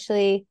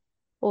 especially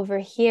over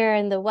here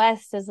in the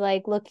West, is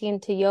like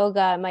looking to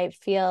yoga, it might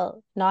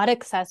feel not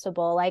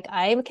accessible. Like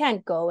I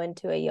can't go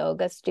into a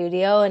yoga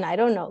studio and I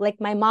don't know,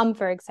 like my mom,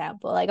 for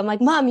example, like I'm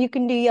like, Mom, you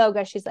can do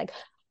yoga. She's like,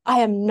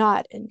 I am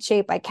not in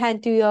shape. I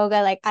can't do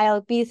yoga. Like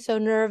I'll be so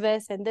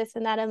nervous and this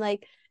and that. I'm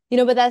like,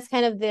 but that's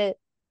kind of the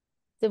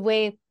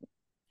way.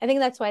 I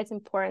think that's why it's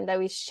important that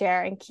we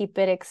share and keep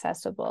it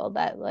accessible,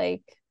 that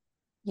like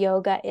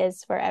yoga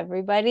is for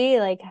everybody.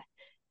 Like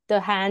the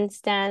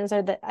handstands,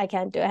 or the I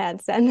can't do a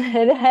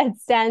handstand. The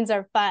headstands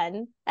are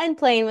fun and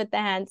playing with the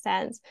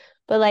handstands.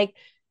 But like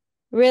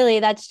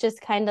really that's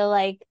just kind of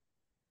like,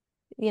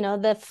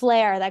 the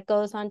flair that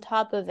goes on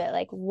top of it.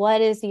 Like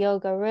what is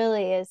yoga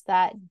really is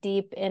that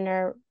deep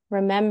inner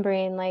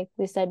remembering, like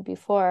we said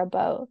before,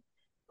 about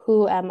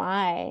who am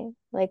I?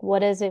 Like what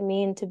does it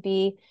mean to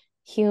be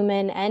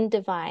human and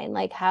divine?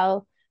 Like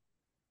how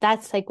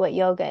that's like what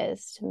yoga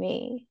is to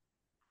me.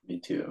 Me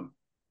too.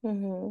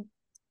 Mm-hmm.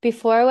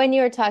 Before, when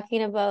you were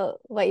talking about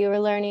what you were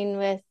learning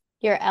with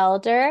your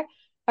elder,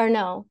 or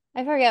no,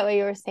 I forget what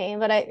you were saying,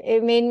 but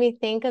it made me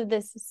think of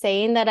this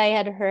saying that I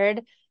had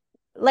heard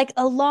like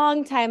a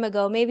long time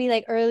ago, maybe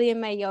like early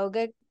in my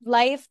yoga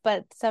life,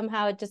 but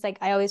somehow it just like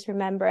I always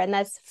remember, and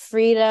that's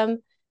freedom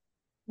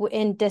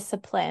in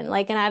discipline.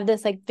 Like, and I have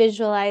this like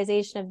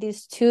visualization of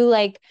these two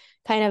like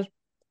kind of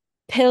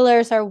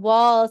pillars or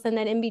walls, and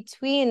then in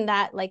between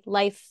that like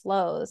life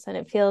flows, and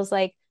it feels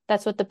like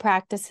that's what the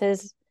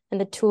practices and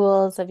the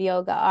tools of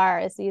yoga are,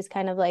 is these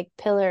kind of like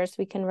pillars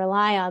we can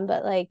rely on,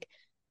 but like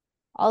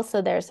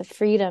also there's a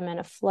freedom and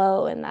a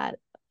flow in that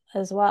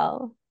as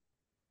well.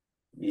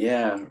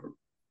 Yeah,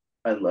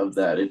 I love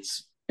that.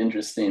 It's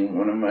interesting.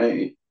 One of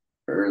my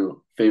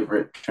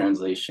favorite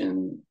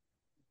translation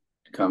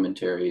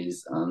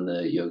commentaries on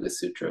the Yoga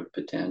Sutra of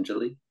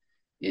Patanjali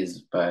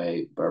is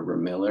by Barbara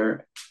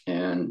Miller,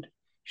 and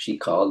she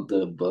called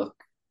the book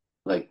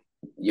like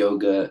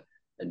yoga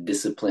a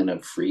discipline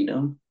of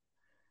freedom.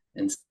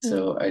 And Mm.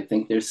 so I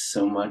think there's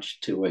so much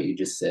to what you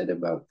just said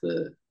about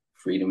the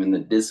freedom and the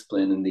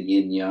discipline and the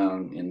yin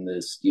yang and the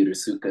Sutta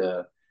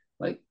Sukha,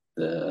 like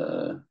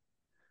the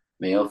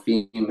male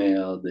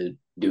female, the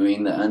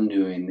doing the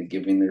undoing, the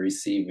giving the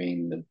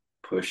receiving, the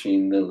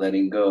pushing the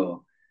letting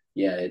go.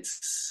 Yeah,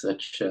 it's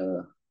such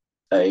a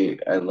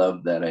I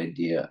love that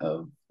idea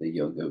of the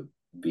yoga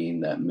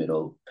being that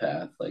middle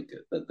path, like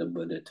that the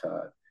Buddha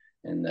taught,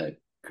 and that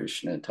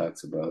Krishna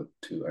talks about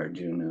to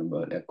Arjuna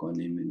about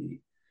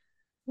equanimity.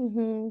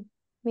 Mm-hmm.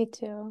 Me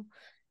too.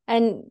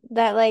 And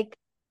that like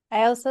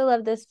I also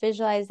love this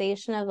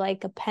visualization of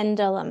like a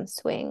pendulum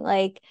swing.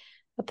 Like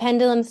a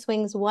pendulum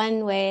swings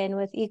one way and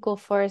with equal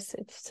force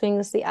it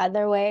swings the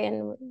other way.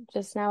 And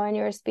just now when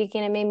you were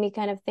speaking, it made me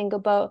kind of think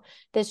about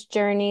this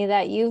journey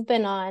that you've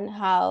been on,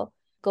 how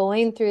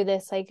going through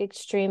this like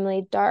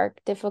extremely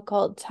dark,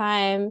 difficult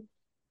time,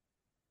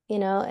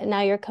 and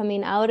now you're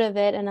coming out of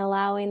it and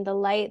allowing the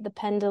light, the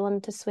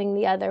pendulum to swing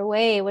the other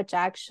way, which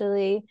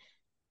actually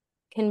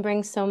can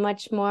bring so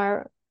much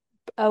more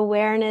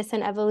awareness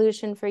and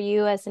evolution for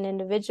you as an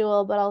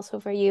individual, but also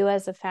for you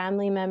as a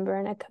family member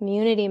and a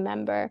community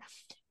member.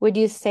 Would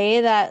you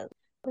say that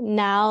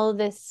now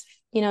this,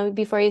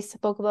 before you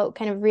spoke about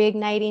kind of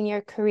reigniting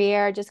your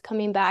career, just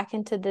coming back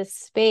into this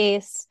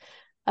space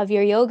of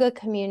your yoga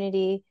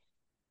community,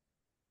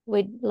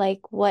 would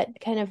like what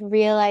kind of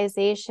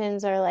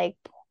realizations or like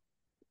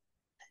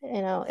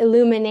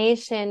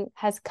illumination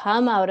has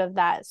come out of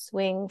that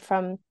swing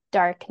from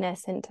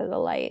darkness into the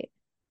light?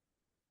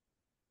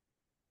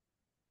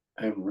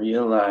 I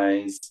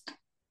realized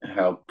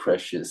how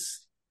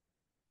precious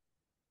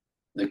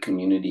the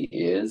community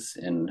is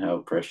and how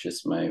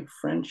precious my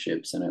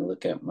friendships. And I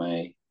look at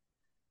my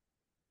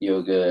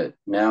yoga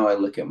now, I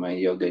look at my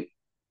yoga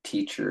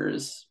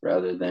teachers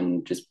rather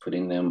than just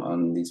putting them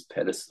on these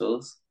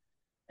pedestals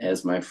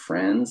as my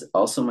friends,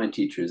 also my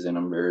teachers, and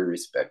I'm very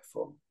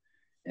respectful.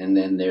 And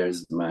then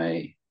there's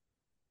my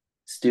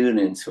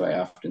students who I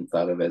often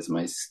thought of as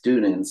my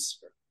students,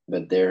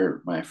 but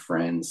they're my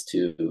friends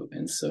too.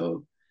 And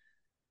so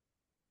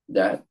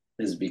that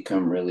has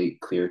become really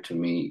clear to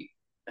me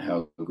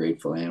how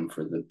grateful I am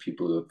for the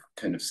people who have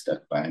kind of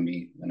stuck by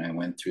me when I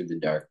went through the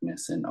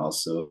darkness, and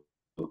also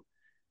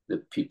the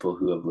people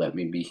who have let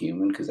me be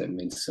human because I've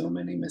made so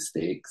many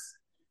mistakes.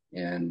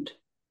 And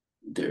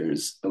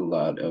there's a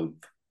lot of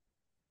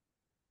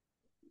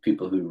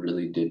people who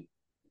really did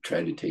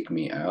try to take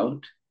me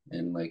out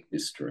and like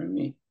destroy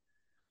me.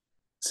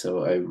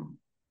 So I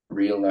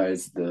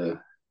realized the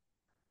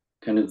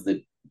kind of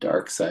the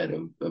dark side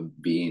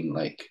of being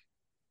like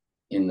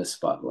in the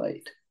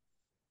spotlight.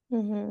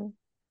 Mm-hmm.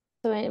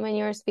 So when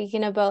you were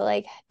speaking about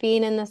like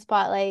being in the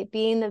spotlight,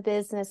 being the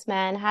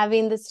businessman,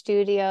 having the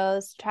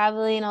studios,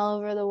 traveling all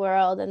over the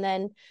world, and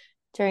then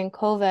during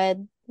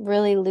COVID,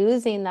 really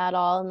losing that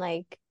all and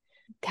like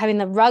having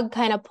the rug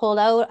kind of pulled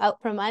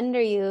out from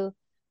under you,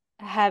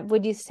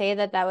 would you say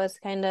that that was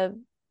kind of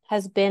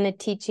has been a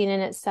teaching in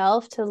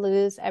itself to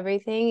lose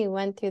everything? You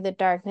went through the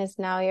darkness,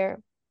 now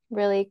you're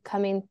really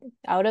coming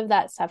out of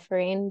that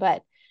suffering,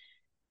 but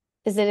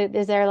is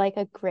there like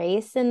a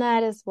grace in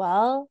that as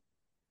well?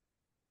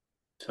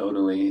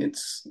 Totally.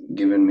 It's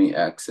given me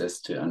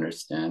access to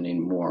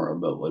understanding more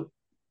about what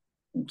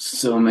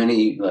so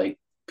many like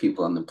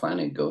people on the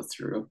planet go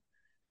through.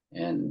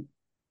 And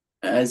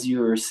as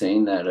you were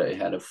saying that, I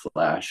had a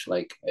flash.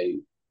 Like I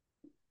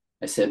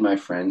said, my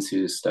friends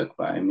who stuck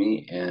by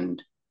me,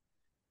 and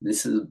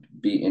this would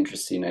be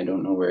interesting. I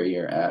don't know where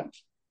you're at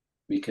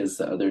because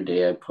the other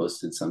day I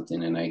posted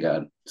something and I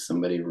got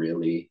somebody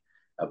really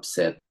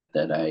upset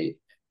that I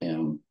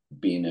am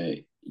being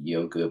a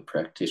yoga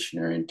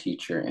practitioner and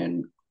teacher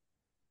and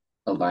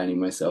aligning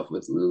myself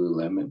with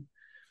Lululemon.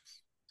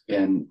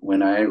 And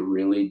when I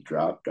really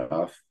dropped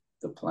off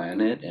the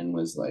planet and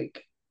was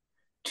like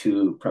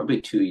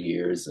probably 2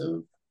 years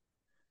of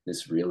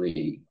this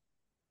really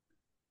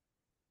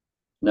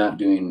not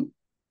doing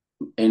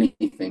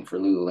anything for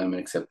Lululemon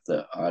except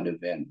the odd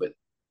event, but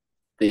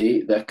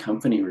that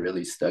company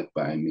really stuck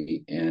by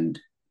me. And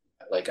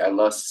like I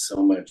lost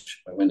so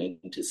much, I went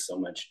into so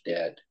much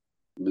debt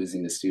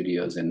losing the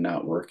studios and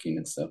not working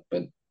and stuff,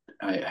 but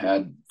I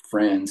had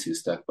friends who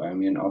stuck by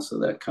me, and also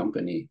that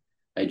company.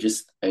 I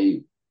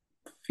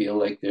feel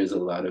like there's a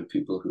lot of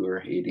people who are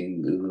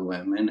hating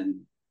Lululemon,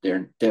 and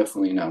they're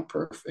definitely not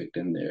perfect,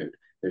 and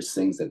there's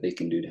things that they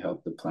can do to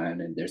help the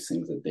planet, there's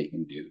things that they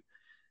can do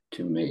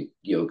to make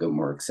yoga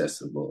more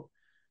accessible.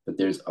 But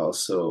there's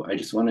also, I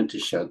just wanted to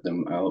shout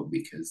them out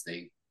because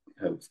they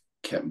have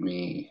kept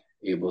me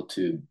able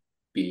to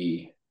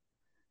be,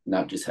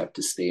 not just have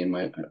to stay in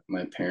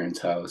my parents'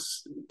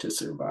 house to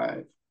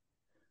survive,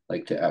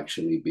 like to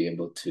actually be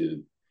able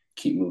to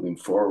keep moving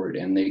forward.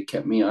 And they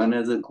kept me on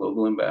as a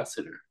global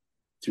ambassador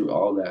through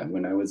all that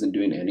when I wasn't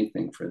doing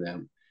anything for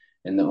them.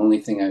 And the only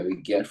thing I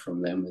would get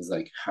from them is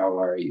like, how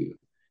are you?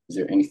 Is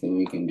there anything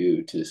we can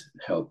do to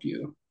help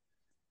you?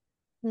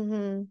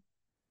 Mm-hmm.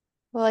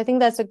 Well, I think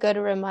that's a good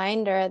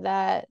reminder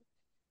that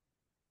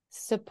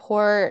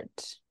support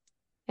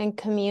and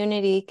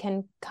community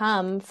can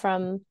come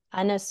from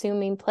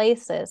unassuming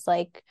places.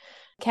 Like,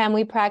 can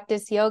we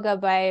practice yoga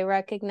by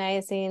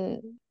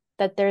recognizing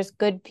that there's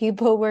good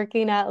people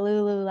working at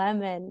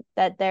Lululemon,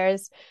 that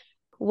there's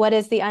what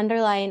is the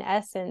underlying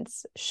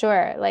essence?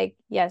 Sure. Like,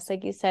 yes,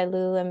 like you said,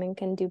 Lululemon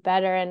can do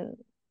better. And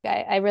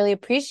I really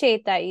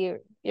appreciate that you're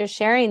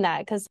sharing that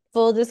because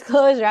full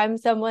disclosure, I'm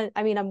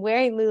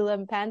wearing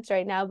Lululemon pants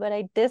right now, but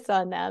I diss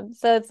on them.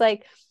 So it's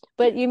like,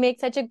 but you make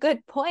such a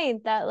good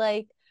point that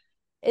like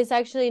it's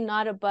actually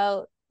not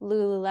about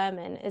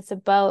Lululemon. It's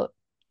about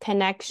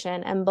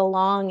connection and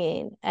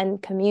belonging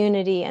and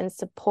community and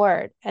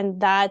support. And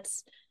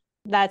that's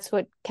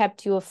what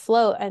kept you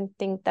afloat, and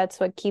think that's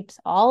what keeps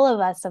all of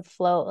us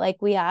afloat.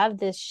 Like we have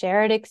this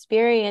shared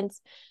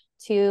experience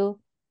to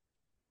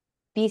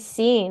be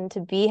seen,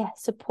 to be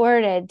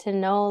supported, to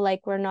know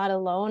like we're not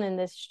alone in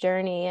this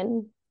journey.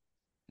 And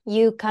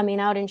you coming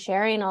out and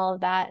sharing all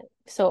of that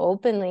so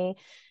openly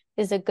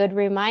is a good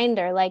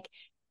reminder. Like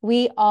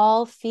we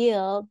all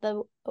feel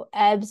the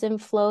ebbs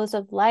and flows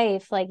of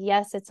life. Like,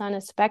 yes, it's on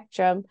a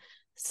spectrum.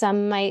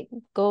 Some might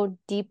go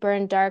deeper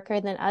and darker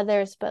than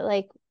others, but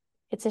like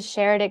it's a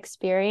shared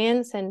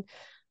experience. And,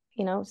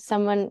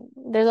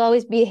 there's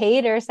always be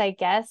haters, I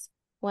guess.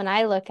 When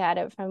I look at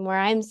it from where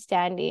I'm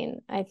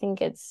standing, I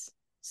think it's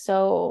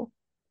so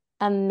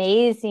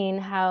amazing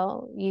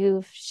how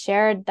you've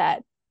shared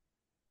that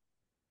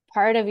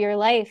part of your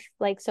life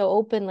like so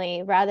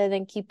openly rather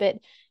than keep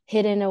it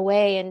hidden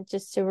away and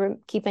just to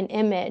keep an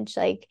image.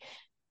 Like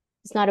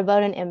it's not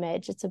about an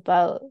image, it's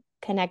about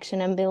connection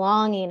and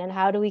belonging. And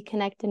how do we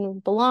connect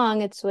and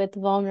belong? It's with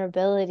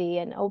vulnerability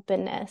and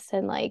openness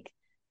and like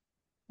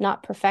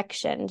not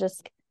perfection,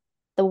 just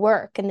the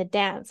work and the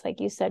dance, like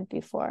you said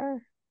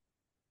before.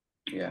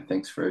 Yeah,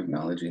 thanks for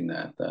acknowledging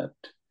that. That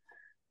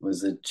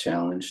was a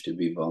challenge to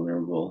be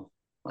vulnerable,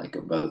 like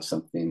about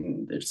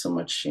something. There's so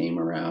much shame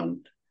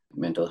around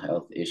mental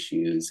health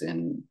issues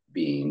and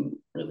being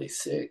really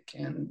sick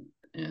and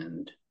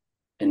and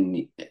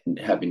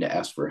having to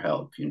ask for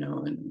help,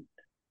 and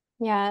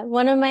Yeah,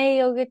 one of my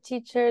yoga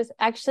teachers,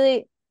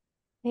 actually,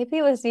 maybe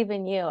it was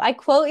even you. I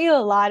quote you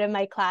a lot in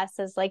my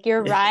classes. Like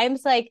your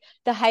rhymes, like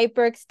the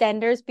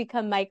hyperextenders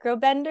become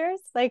microbenders.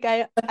 Like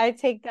I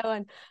take that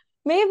one.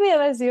 Maybe it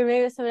was you,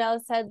 maybe someone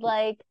else said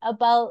like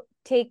about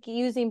take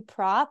using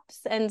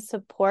props and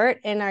support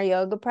in our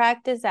yoga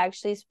practice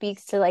actually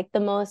speaks to like the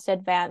most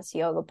advanced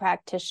yoga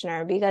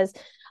practitioner because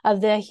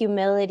of the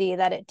humility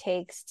that it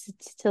takes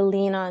to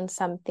lean on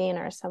something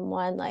or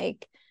someone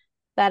like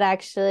that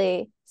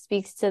actually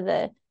speaks to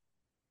the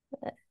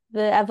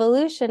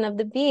evolution of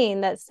the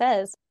being that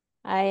says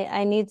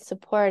I need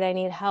support, I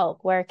need help.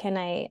 Where can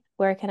I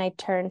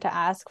turn to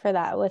ask for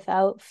that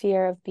without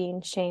fear of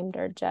being shamed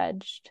or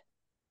judged?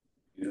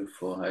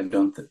 beautiful. I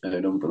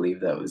don't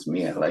believe that was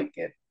me. I like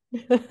it.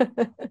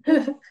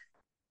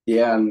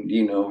 Yeah, and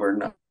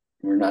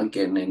we're not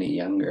getting any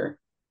younger.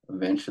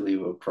 Eventually,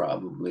 we'll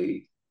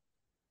probably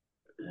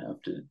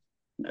have to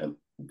uh,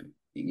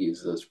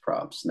 use those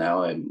props.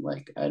 Now I'm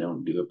like, I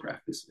don't do a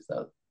practice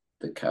without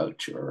the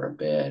couch or a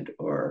bed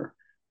or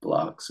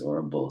blocks or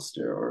a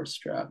bolster or a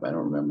strap. I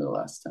don't remember the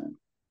last time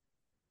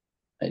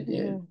I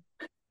did. Mhm.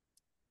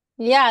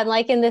 Yeah, and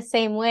like in the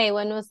same way,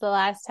 when was the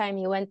last time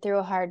you went through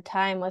a hard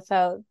time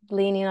without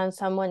leaning on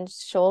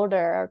someone's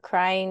shoulder or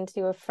crying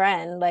to a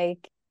friend?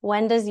 Like,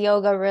 when does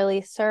yoga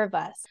really serve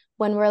us?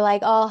 When we're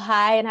like all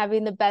high and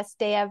having the best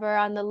day ever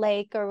on the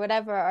lake or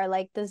whatever, or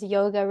like, does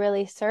yoga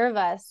really serve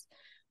us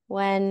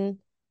when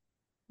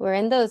we're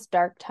in those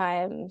dark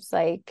times?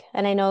 Like,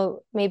 and I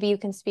know maybe you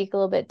can speak a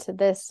little bit to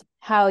this,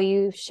 how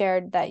you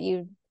shared that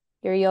your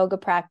yoga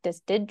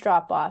practice did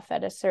drop off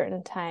at a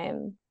certain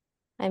time.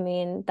 I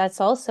mean,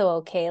 that's also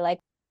okay. Like,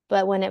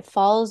 but when it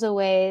falls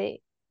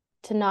away,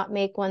 to not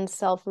make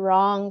oneself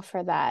wrong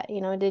for that,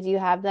 did you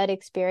have that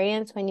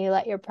experience when you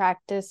let your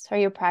practice or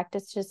your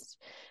practice just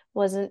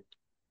wasn't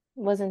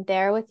wasn't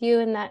there with you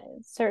in that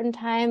certain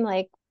time?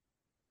 Like,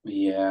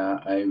 Yeah,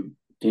 I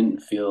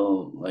didn't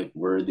feel like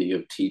worthy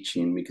of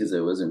teaching because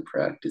I wasn't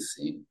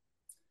practicing.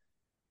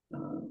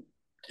 Um,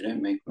 did I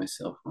make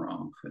myself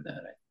wrong for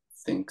that? I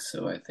think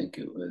so. I think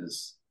it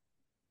was,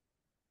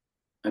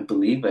 I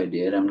believe I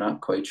did. I'm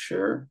not quite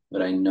sure,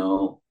 but I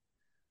know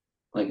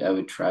like I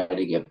would try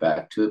to get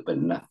back to it, but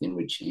nothing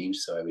would change.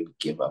 So I would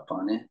give up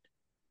on it.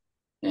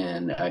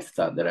 And I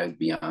thought that I'd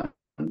beyond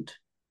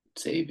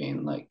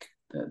saving, like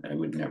that I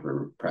would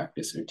never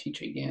practice or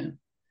teach again.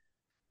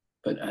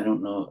 But I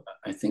don't know.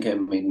 I think I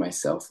made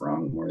myself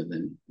wrong more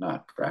than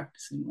not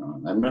practicing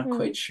wrong. I'm not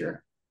quite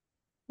sure.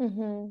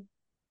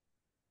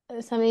 mm-hmm.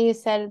 Something you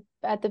said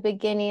at the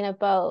beginning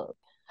about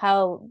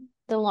how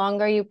the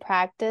longer you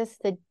practice,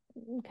 the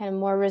kind of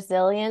more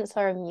resilience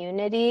or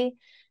immunity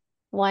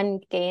one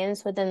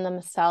gains within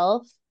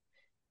themselves.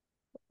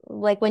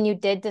 Like when you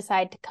did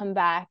decide to come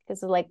back,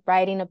 is like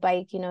riding a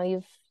bike,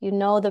 you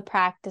know the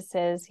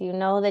practices, you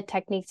know the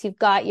techniques, you've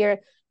got your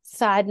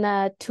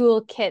sadhana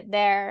toolkit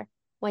there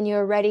when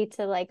you're ready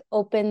to like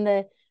open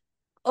the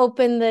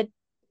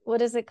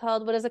what is it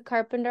called? What does a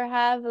carpenter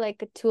have?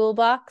 Like a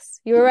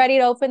toolbox. You were ready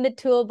to open the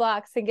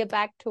toolbox and get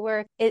back to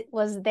work. It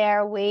was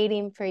there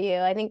waiting for you.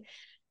 I think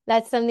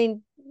that's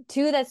something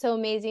too that's so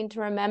amazing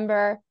to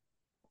remember.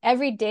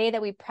 Every day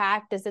that we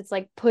practice, it's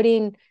like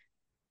putting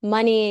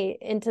money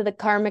into the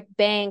karmic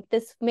bank.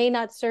 This may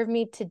not serve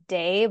me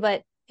today,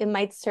 but it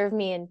might serve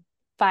me in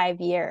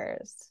 5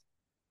 years.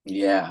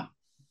 Yeah,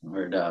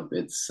 word up.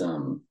 It's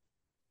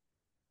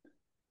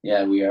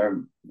yeah, we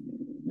are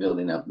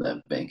building up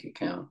that bank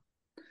account.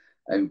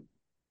 I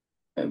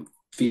I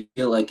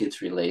feel like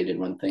it's related.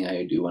 One thing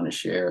I do want to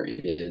share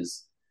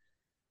is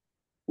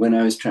when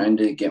I was trying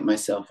to get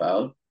myself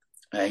out,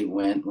 I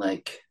went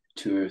like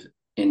to an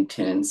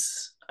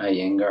intense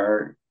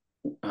Iyengar.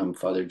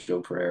 Father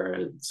Joe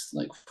Pereira, it's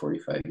like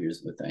 45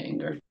 years with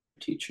Iyengar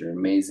teacher.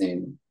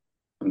 Amazing,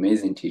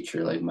 amazing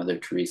teacher, like Mother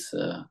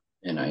Teresa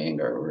and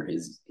Iyengar were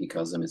he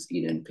calls them his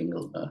Eden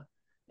Pingala.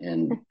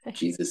 And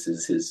Jesus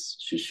is his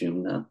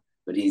Shishumna,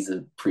 but he's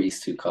a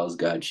priest who calls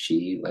God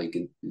She. Like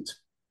it's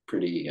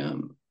pretty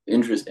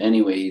interesting.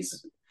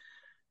 Anyways,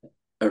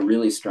 a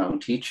really strong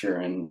teacher,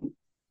 and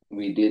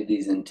we did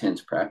these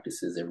intense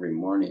practices every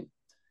morning.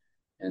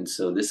 And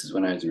so this is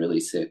when I was really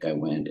sick. I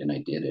went and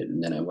I did it,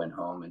 and then I went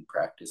home and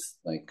practiced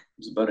like it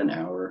was about an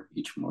hour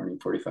each morning,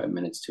 45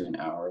 minutes to an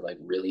hour, like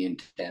really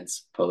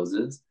intense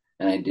poses.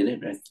 And I did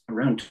it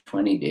around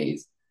 20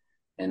 days.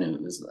 And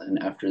it was,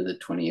 and after the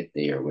 20th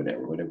day or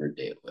whatever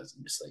day it was,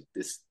 I'm just like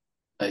this.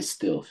 I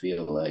still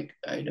feel like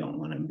I don't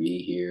want to be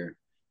here.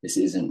 this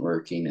isn't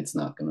working, it's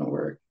not going to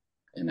work.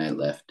 And I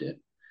left it.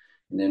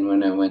 And then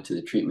when I went to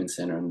the treatment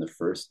center on the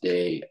first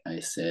day, I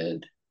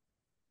said,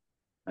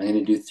 I'm going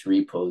to do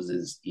 3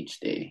 poses each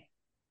day.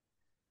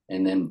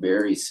 And then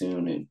very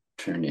soon it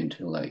turned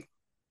into like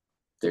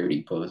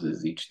 30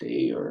 poses each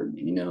day, or,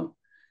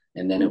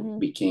 and then it Mm-hmm.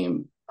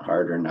 became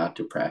harder not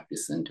to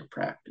practice than to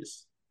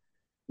practice,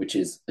 which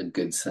is a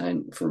good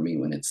sign for me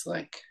when it's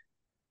like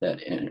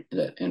that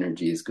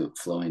energy is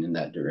flowing in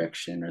that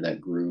direction, or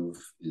that groove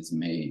is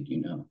made.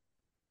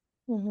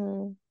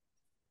 Mm-hmm.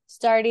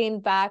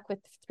 Starting back with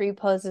 3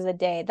 poses a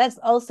day. That's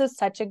also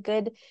such a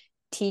good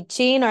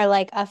teaching or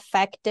like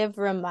effective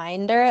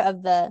reminder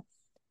of the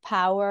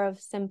power of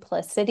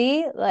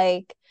simplicity.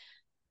 Like,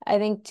 I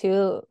think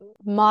too,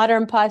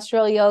 modern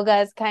postural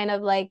yoga is kind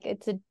of like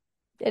it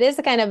is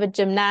a kind of a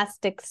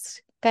gymnastics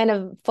kind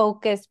of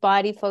focused,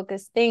 body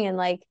focused thing. And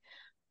like,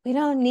 we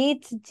don't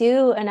need to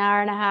do an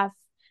hour and a half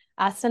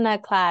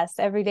asana class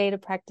every day to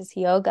practice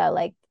yoga.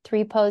 Like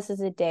 3 poses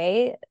a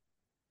day,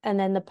 and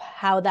then the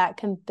how that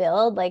can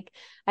build. Like,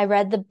 I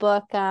read the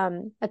book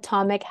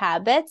Atomic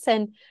Habits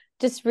and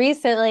just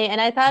recently, and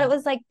I thought it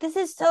was like, this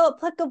is so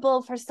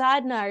applicable for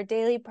sadhana, our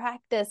daily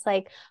practice.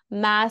 Like,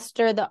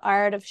 master the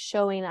art of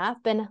showing up,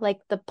 and like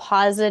the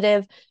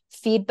positive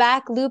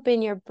feedback loop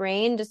in your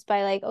brain just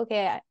by like,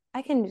 okay,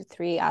 I can do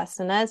 3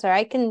 asanas, or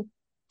I can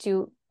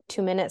do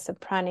 2 minutes of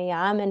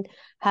pranayama, and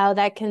how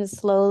that can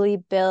slowly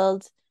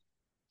build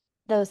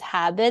those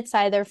habits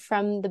either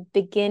from the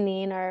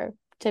beginning or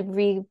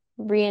to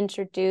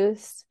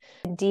reintroduce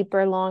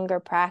deeper, longer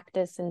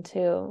practice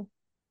into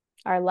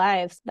our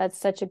lives. That's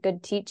such a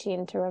good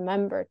teaching to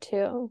remember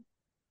too.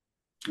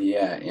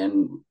 Yeah,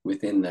 and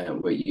within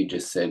that, what you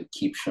just said,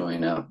 keep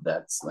showing up.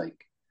 That's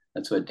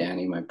what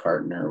Danny, my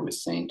partner,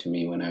 was saying to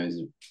me when I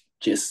was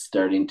just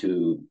starting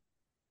to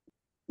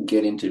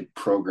get into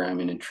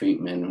programming and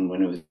treatment, and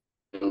when it was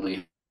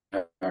really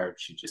hard,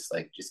 she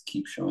just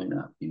keep showing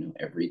up,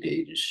 every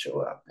day, just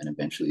show up, and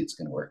eventually it's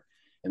going to work.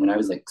 And when I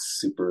was like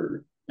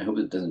super, I hope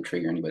it doesn't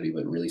trigger anybody,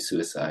 but really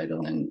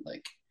suicidal and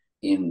like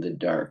in the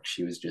dark,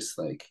 she was just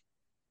like,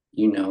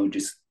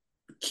 just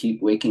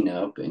keep waking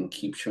up and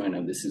keep showing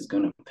up. This is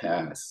going to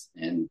pass.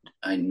 And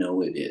I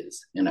know it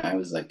is. And I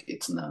was like,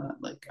 it's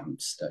not, like I'm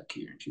stuck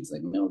here. And she's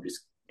like, no, just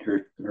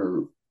her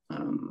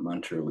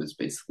mantra was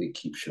basically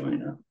keep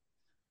showing up.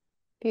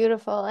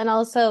 Beautiful. And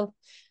also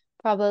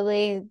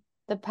probably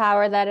the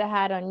power that it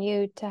had on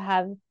you to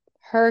have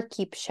her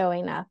keep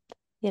showing up,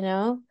 you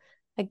know?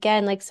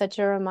 Again, like such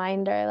a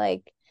reminder,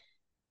 like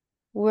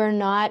we're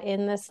not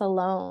in this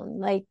alone.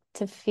 Like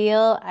to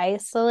feel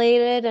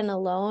isolated and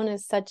alone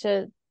is such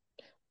a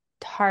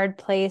hard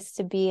place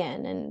to be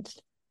in. And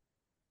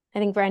I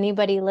think for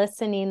anybody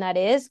listening that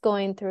is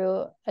going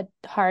through a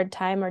hard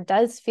time or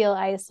does feel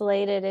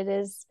isolated, it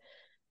is,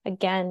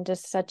 again,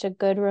 just such a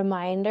good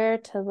reminder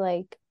to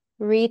like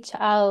reach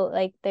out.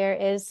 Like there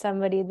is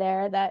somebody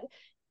there that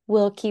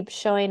will keep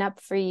showing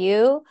up for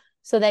you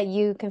so that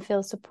you can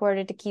feel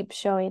supported to keep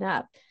showing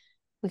up.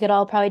 We could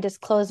all probably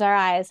just close our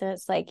eyes and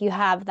it's like you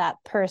have that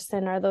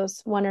person or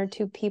those 1 or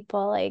 2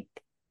 people like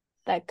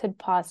that could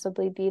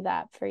possibly be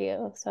that for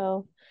you.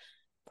 So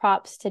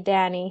props to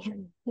Danny.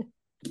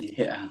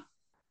 Yeah.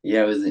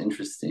 Yeah, it was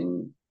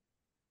interesting.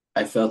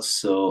 I felt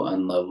so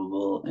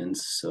unlovable, and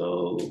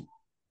so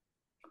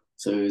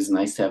it was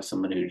nice to have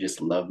someone who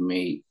just loved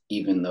me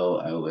even though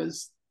I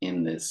was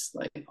in this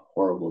like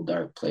horrible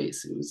dark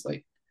place. It was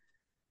like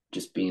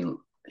just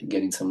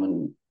getting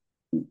someone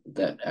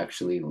that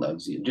actually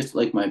loves you. Just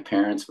like my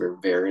parents were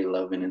very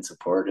loving and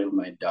supportive,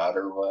 my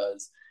daughter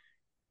was,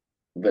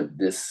 but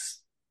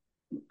this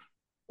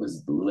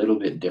was a little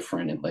bit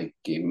different. It like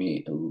gave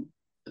me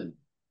a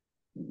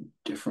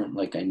different,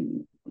 like, I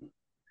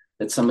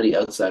that somebody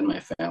outside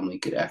my family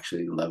could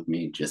actually love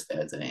me just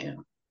as I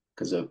am.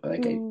 Because of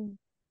like I Mm,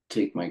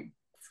 take my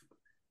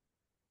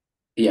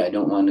yeah, I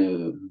don't want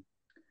to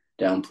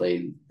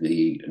downplay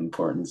the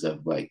importance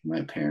of like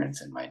my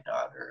parents and my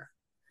daughter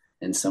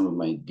and some of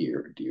my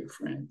dear dear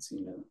friends.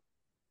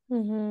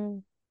 mm-hmm,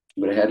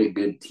 But I had a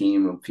good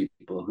team of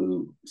people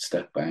who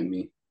stuck by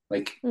me.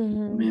 Like,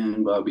 mm-hmm.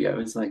 man, Bobby, I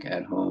was like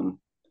at my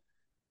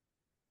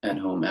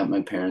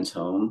parents'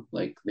 home.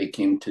 Like they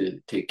came to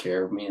take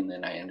care of me, and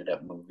then I ended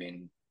up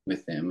moving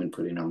with them and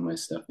putting all my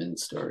stuff in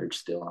storage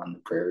still on the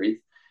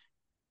prairie.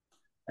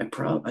 I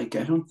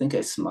don't think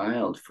I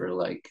smiled for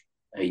like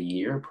a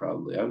year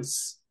probably. I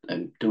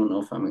don't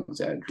know if I'm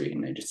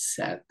exaggerating. I just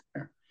sat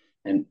there.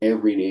 And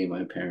every day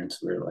my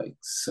parents were like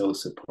so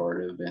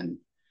supportive and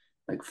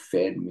like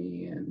fed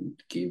me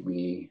and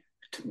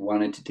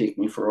wanted to take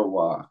me for a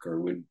walk, or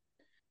would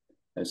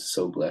I was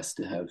so blessed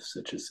to have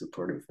such a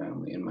supportive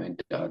family. And my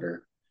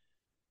daughter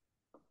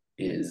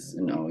is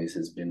and always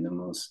has been the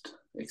most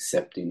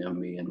accepting of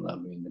me and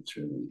loving.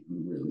 I'm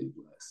really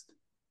blessed.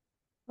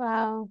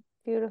 Wow,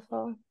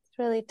 beautiful. It's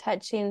really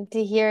touching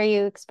to hear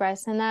you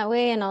express in that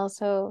way. And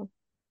also,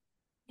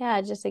 yeah,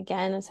 just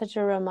again, it's such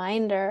a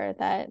reminder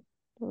that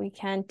we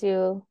can't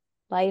do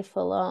life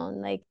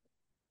alone. Like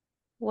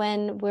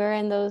when we're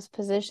in those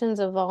positions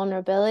of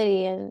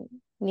vulnerability and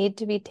need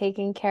to be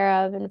taken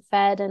care of and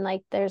fed. And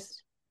like,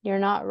 you're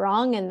not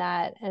wrong in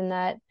that. And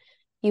that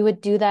you would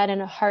do that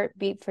in a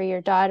heartbeat for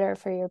your daughter,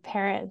 for your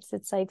parents.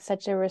 It's like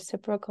such a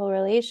reciprocal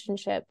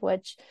relationship,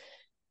 which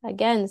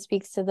again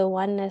speaks to the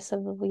oneness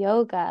of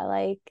yoga.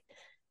 Like,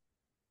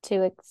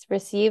 to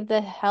receive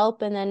the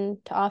help and then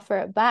to offer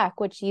it back,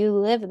 which you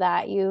live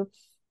that.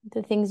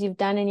 The things you've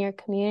done in your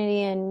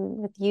community and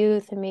with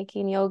youth and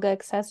making yoga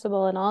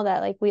accessible and all that,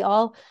 like we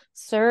all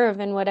serve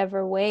in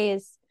whatever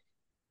ways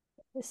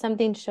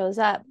something shows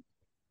up,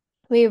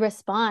 we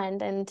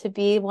respond. And to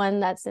be one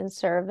that's in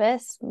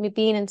service,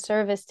 being in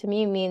service to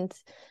me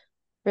means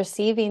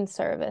receiving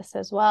service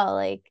as well.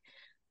 Like,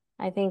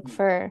 I think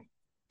for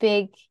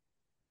big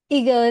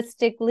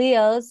egoistic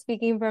Leos,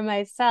 speaking for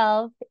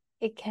myself,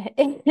 it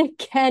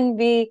can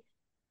be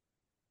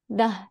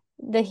the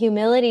the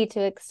humility to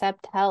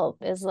accept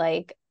help is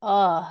like,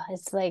 oh,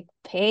 it's like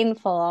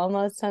painful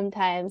almost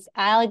sometimes.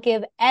 I'll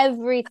give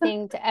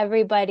everything to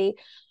everybody,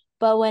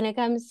 but when it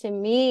comes to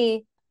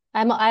me,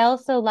 I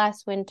also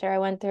last winter I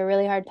went through a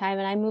really hard time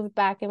and I moved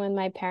back in with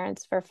my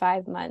parents for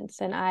 5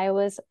 months, and I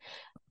was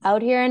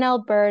out here in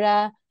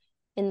Alberta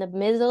in the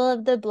middle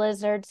of the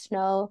blizzard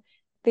snow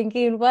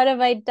thinking, what have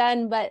I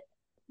done? But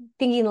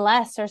thinking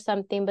less or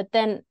something. But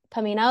then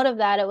coming out of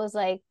that, it was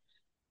like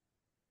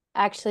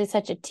actually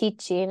such a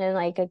teaching and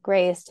like a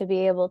grace to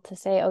be able to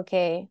say,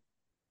 okay,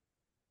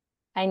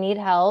 I need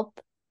help.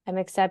 I'm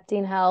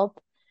accepting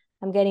help.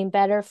 I'm getting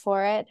better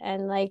for it.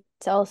 And like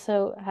to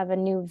also have a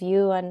new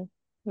view on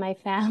my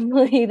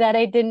family that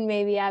I didn't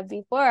maybe have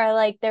before.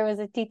 Like there was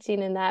a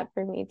teaching in that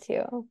for me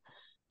too.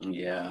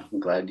 Yeah, I'm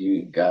glad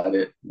you got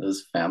it.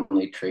 Those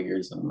family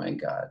triggers, oh my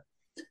God.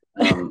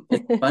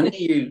 It's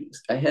funny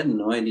I had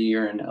no idea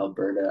you're in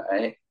Alberta.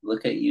 I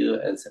look at you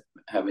as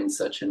having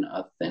such an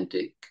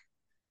authentic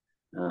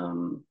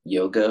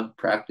yoga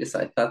practice.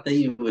 I thought that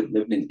you would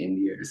live in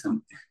India or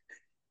something.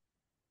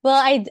 Well,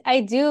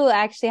 I do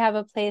actually have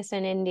a place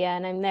in India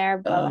and I'm there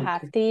about Oh,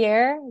 half okay. the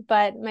year,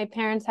 but my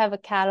parents have a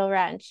cattle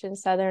ranch in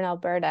southern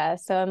Alberta.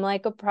 So I'm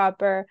like a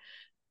proper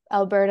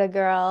Alberta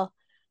girl,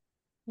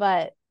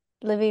 but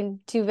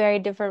living two very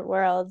different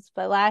worlds.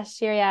 But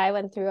last year, yeah, I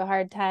went through a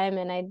hard time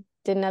and I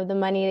didn't have the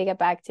money to get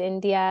back to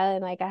India.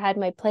 And like I had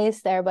my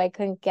place there, but I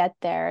couldn't get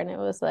there. And it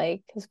was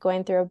like I was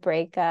going through a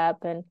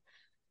breakup and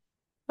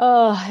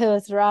oh, it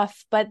was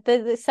rough. But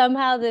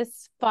somehow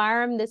this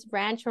farm, this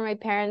ranch where my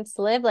parents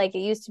live, like it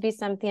used to be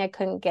something I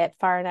couldn't get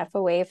far enough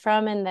away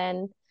from. And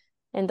then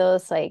in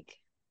those like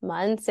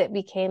months, it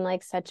became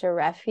like such a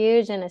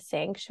refuge and a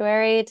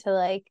sanctuary to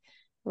like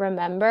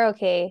remember,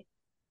 okay,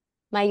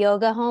 my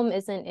yoga home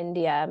isn't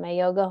India. My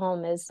yoga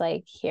home is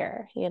like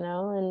here,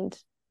 and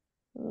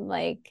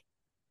like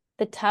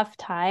the tough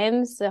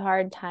times, the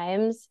hard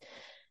times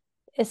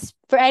is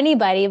for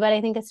anybody, but I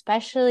think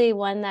especially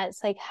one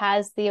that's like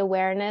has the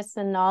awareness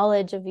and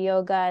knowledge of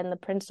yoga and the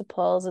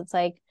principles. It's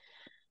like,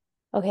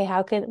 okay,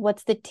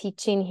 what's the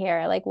teaching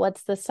here? Like,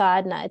 what's the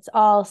sadhana? It's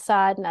all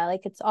sadhana.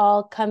 Like, it's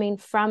all coming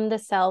from the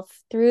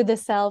self, through the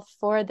self,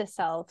 for the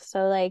self.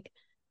 So, like,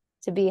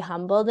 to be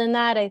humbled in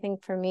that, I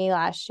think for me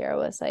last year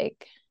was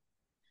like,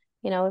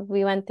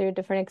 we went through a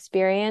different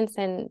experience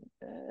and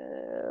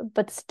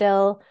but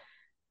still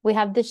we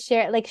have this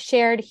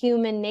shared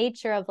human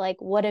nature of like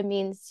what it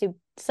means to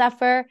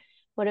suffer,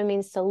 what it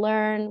means to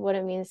learn, what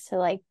it means to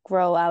like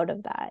grow out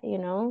of that.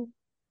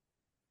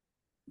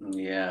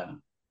 Yeah.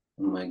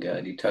 Oh my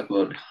God. You talk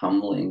about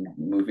humbling.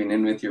 Moving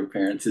in with your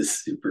parents is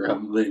super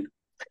humbling.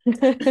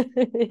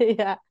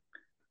 Yeah.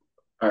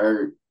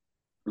 Our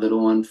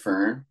little one,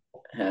 Fern,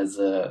 has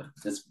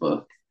this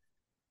book.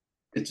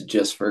 It's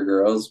just for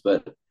girls,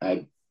 but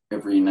I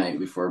every night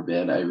before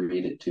bed I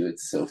read it too.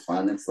 It's so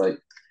fun. It's like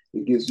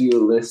it gives you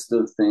a list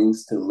of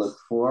things to look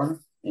for,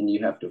 and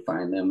you have to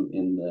find them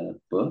in the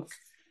book.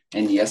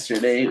 And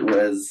yesterday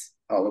was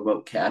all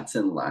about cats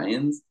and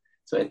lions.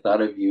 So I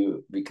thought of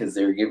you because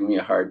they were giving me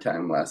a hard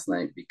time last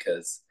night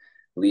because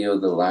Leo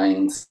the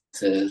lion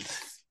says,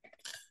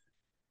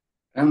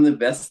 "I'm the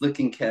best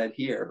looking cat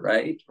here,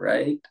 right?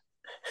 Right?"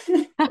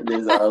 And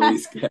there's all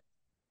these cats,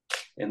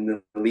 and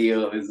the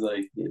Leo is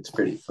like, it's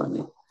pretty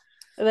funny.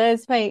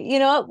 That's funny. You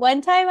know what?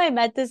 One time I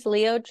met this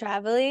Leo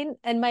traveling,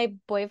 and my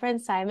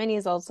boyfriend Simon,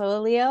 he's also a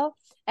Leo,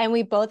 and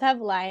we both have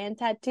lion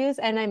tattoos.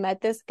 And I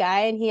met this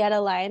guy, and he had a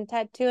lion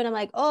tattoo, and I'm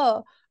like,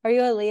 "Oh, are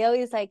you a Leo?"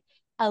 He's like,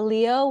 "A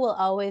Leo will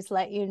always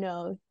let you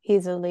know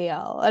he's a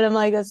Leo," and I'm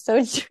like, "That's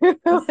so true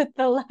with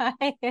the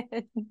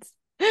lions."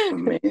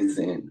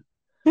 Amazing.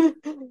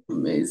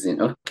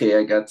 Amazing. Okay,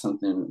 I got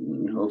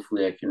something.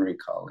 Hopefully, I can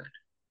recall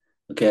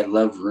it. Okay, I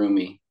love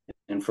Rumi.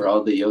 And for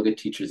all the yoga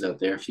teachers out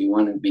there, if you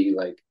want to be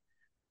like,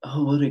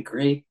 oh, what a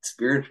great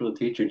spiritual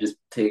teacher, just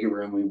take a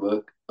Rumi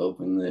book,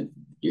 open it,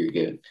 you're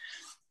good.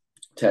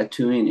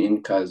 Tattooing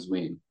in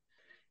Kazwin.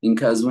 In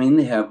Kazwin,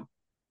 they have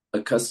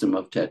a custom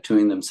of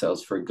tattooing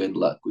themselves for good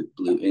luck with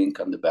blue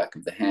ink on the back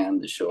of the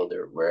hand, the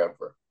shoulder,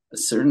 wherever. A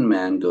certain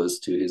man goes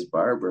to his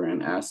barber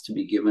and asks to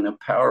be given a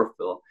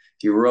powerful,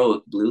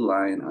 heroic blue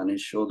line on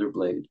his shoulder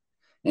blade.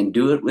 And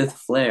do it with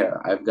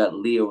flair. I've got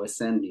Leo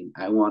ascending.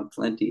 I want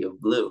plenty of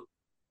blue.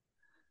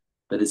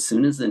 But as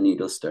soon as the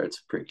needle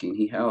starts pricking,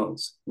 he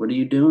howls. What are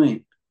you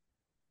doing?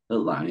 The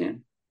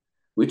lion.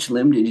 Which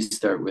limb did you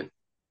start with?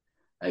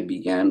 I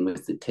began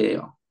with the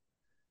tail.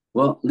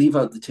 Well, leave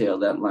out the tail.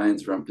 That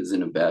lion's rump is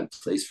in a bad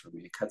place for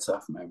me. It cuts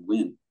off my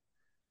wind.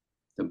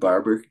 The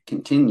barber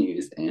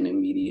continues, and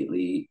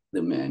immediately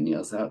the man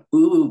yells out,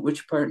 Ooh,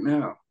 which part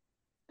now?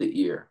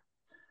 The ear.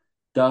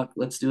 Doc,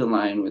 let's do a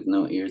lion with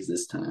no ears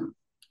this time.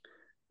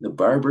 The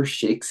barber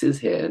shakes his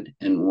head,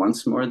 and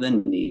once more the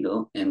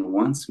needle, and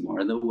once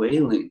more the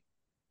wailing.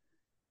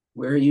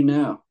 Where are you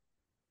now?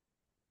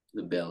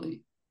 The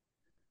belly.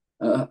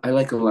 I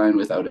like a lion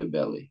without a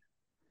belly.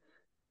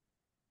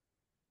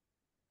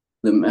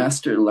 The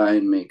master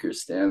lion maker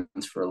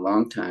stands for a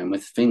long time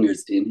with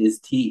fingers in his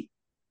teeth.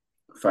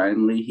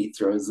 Finally, he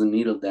throws the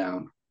needle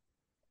down.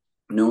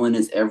 No one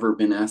has ever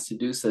been asked to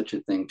do such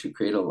a thing, to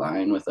create a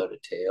lion without a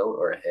tail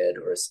or a head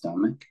or a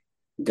stomach.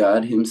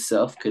 God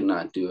himself could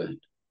not do it.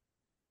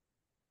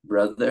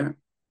 Brother,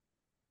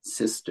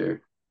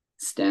 sister,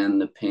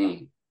 stand the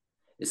pain.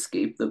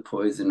 Escape the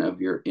poison of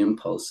your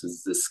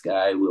impulses. The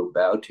sky will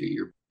bow to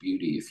your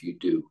beauty if you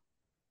do.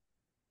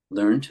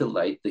 Learn to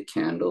light the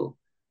candle,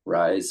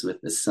 rise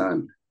with the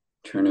sun,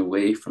 turn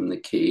away from the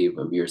cave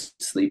of your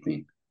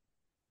sleeping.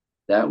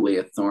 That way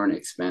a thorn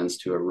expands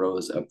to a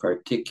rose, a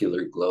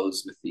particular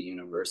glows with the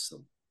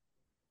universal.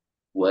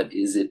 What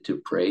is it to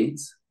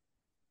praise?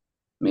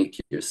 Make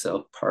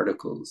yourself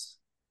particles.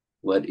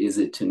 What is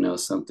it to know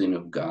something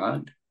of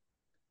God?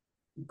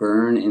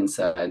 Burn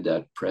inside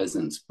that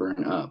presence,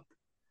 burn up.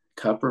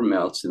 Copper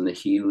melts in the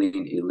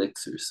healing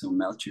elixir, so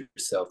melt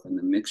yourself in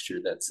the mixture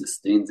that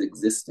sustains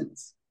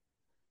existence.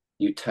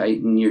 You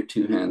tighten your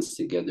two hands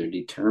together,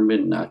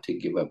 determined not to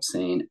give up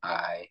saying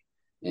I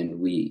and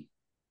we.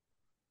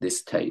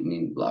 This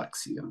tightening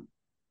blocks you.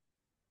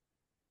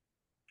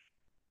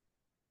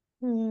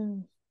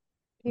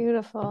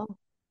 Beautiful.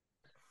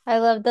 I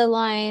love the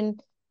line,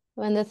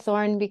 when the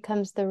thorn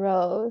becomes the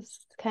rose.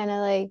 Kind of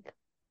like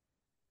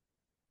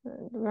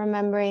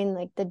remembering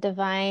like the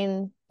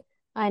divine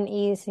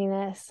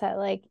uneasiness that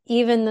like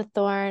even the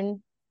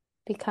thorn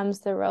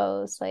becomes the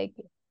rose, like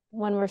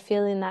when we're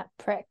feeling that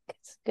prick.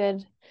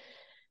 It's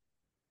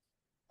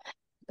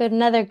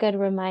another good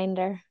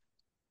reminder.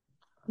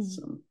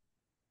 Awesome.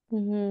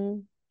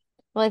 Mm-hmm.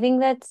 Well, I think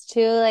that's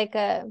too like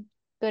a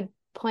good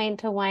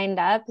point to wind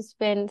up. It's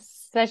been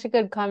such a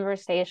good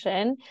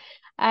conversation.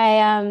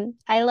 I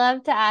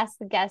love to ask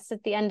the guests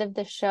at the end of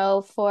the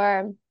show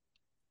for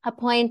a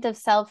point of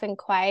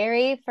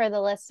self-inquiry for the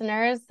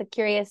listeners, the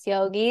curious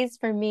yogis,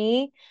 for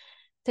me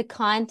to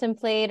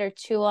contemplate or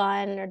chew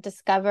on or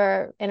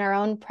discover in our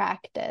own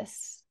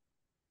practice.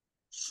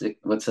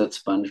 What's that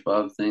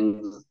SpongeBob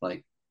thing?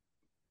 Like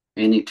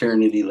an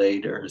eternity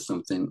later or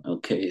something.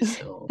 Okay,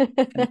 so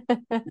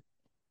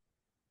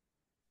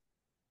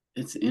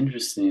it's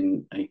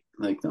interesting.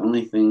 Like the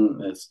only thing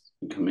that's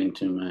come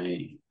into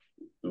my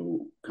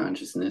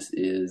consciousness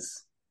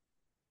is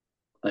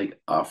like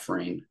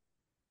offering.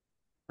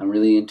 I'm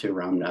really into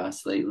Ram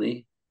Dass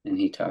lately, and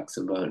he talks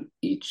a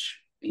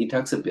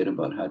bit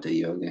about hatha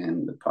yoga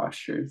and the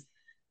postures,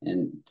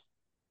 and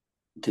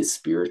to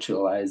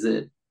spiritualize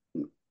it,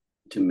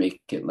 to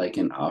make it like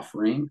an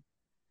offering.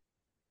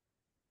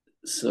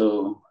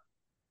 So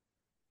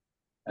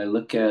I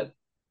look at,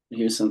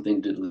 here's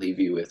something to leave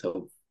you with.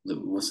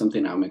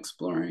 Something I'm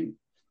exploring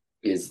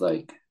is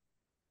like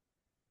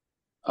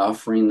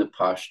offering the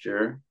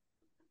posture,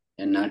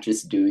 and not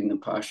just doing the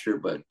posture,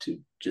 but to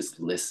just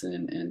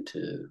listen and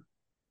to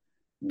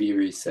be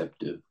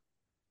receptive.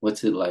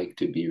 What's it like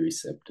to be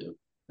receptive?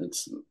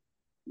 It's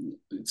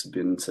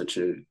been such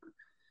a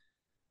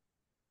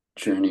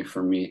journey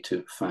for me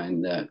to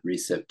find that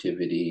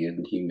receptivity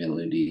and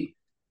humility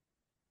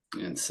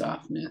and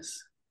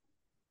softness.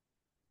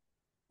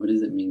 What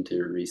does it mean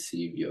to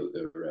receive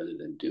yoga rather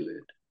than do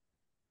it?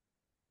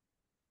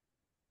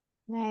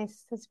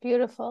 Nice. That's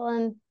beautiful.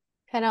 And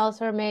kind of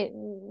also made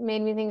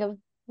me think of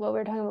what we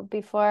were talking about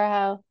before,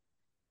 how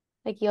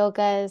like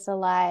yoga is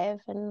alive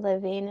and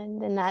living.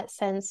 And in that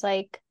sense,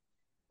 like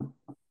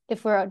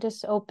if we're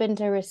just open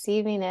to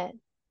receiving it,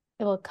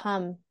 it will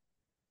come.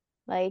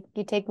 Like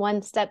you take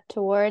one step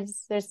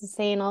towards, there's the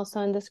saying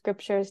also in the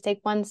scriptures, take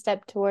one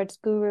step towards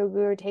guru,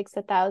 guru takes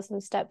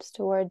 1,000 steps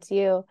towards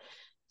you.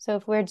 So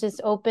if we're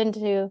just open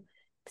to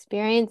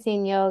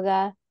experiencing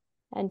yoga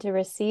and to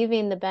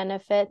receiving the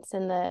benefits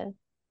and the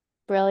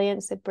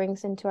brilliance it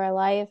brings into our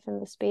life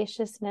and the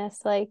spaciousness,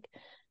 like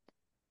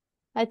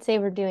I'd say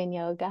we're doing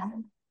yoga.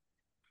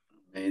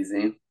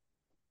 Amazing.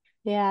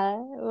 Yeah.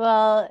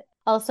 Well,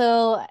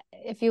 also,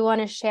 if you want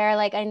to share,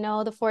 like I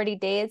know the 40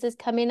 days is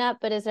coming up,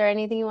 but is there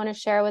anything you want to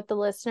share with the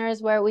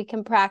listeners where we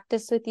can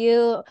practice with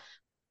you?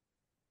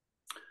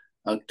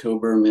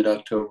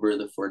 Mid-October,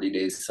 the 40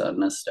 days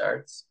sadhana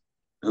starts.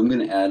 I'm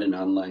going to add an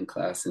online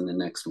class in the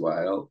next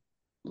while,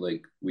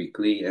 like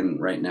weekly. And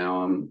right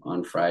now I'm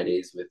on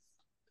Fridays with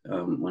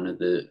one of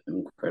the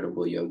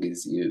incredible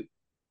yogis you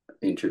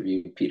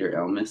interviewed, Peter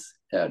Elmis,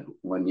 at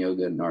One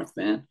Yoga North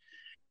Van.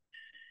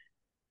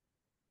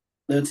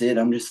 That's it.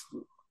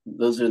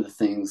 Those are the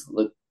things.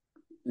 Look,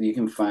 You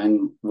can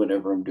find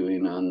whatever I'm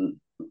doing on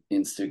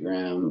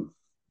Instagram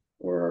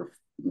or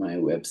my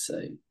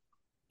website.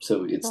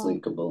 So it's Well,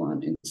 linkable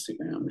on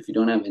Instagram. If you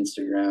don't have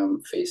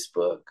Instagram,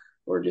 Facebook,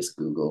 or just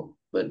Google.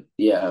 But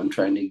yeah, I'm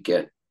trying to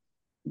get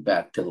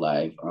back to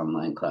live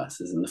online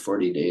classes, and the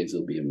 40 days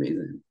will be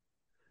amazing.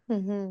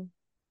 mm-hmm.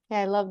 Yeah,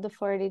 I love the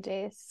 40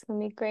 days. It's gonna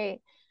be great.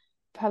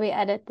 Probably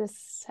edit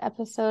this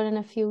episode in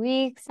a few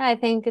weeks. I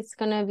think it's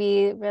gonna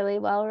be really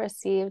well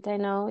received. I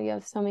know you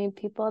have so many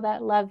people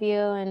that love you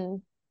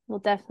and will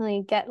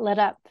definitely get lit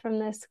up from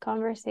this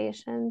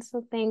conversation.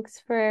 So thanks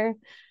for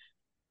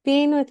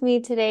being with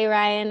me today,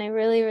 Ryan. I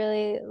really,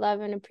 really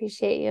love and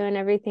appreciate you and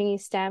everything you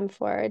stand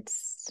for.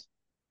 It's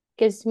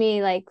gives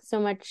me like so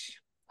much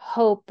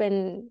hope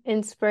and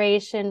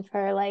inspiration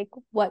for like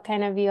what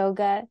kind of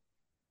yoga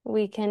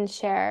we can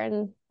share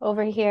and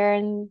over here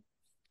in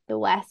the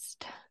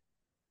West.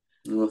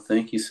 Well,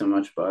 thank you so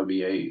much,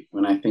 Bobby.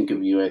 When I think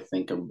of you, I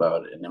think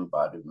about an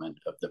embodiment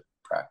of the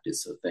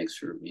practice. So thanks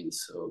for being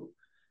so,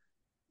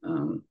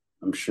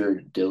 I'm sure,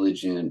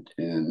 diligent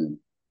and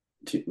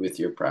with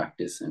your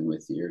practice and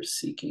with your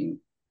seeking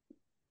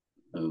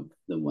of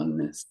the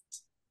oneness.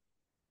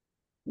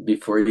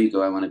 Before you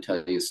go, I want to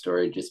tell you a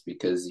story just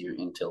because you're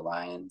into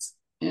lions.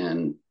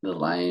 And the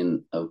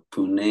lion of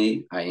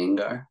Pune,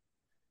 Iyengar,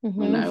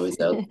 when I was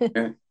out Mm-hmm.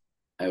 there,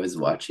 I was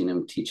watching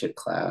him teach a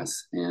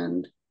class,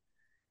 and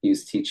he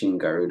was teaching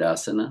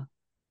Garudasana,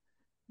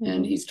 and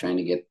Mm-hmm. he's trying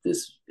to get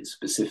this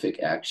specific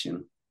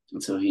action.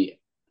 And so the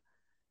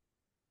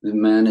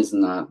man is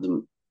not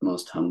the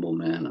most humble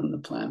man on the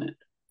planet.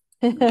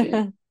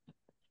 Okay.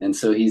 And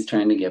so he's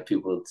trying to get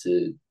people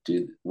to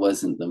do,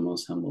 wasn't the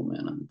most humble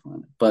man on the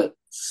planet, but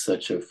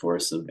such a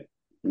force of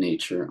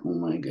nature. Oh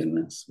my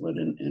goodness, what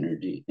an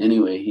energy.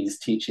 Anyway, he's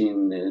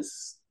teaching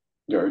this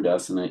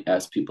Garudasana,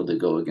 asked people to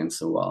go against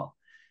the wall.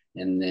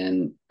 And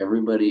then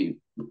everybody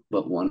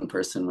but one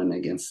person went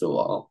against the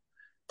wall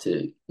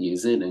to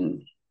use it.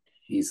 And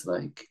he's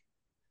like,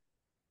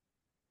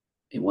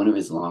 one of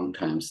his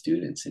longtime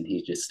students, and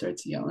he just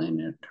starts yelling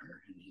at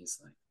her. And he's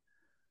like,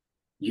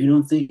 "You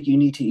don't think you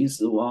need to use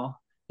the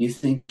wall? You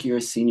think you're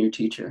a senior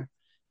teacher?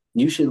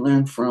 You should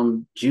learn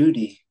from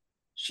Judy.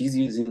 She's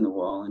using the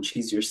wall and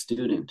she's your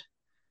student."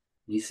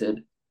 He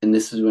said, and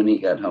this is when he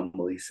got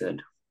humble. He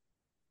said,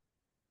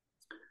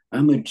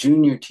 "I'm a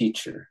junior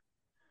teacher,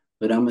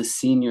 but I'm a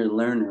senior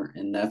learner,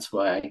 and that's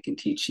why I can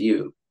teach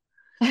you."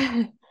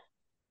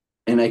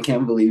 And I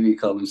can't believe he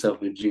called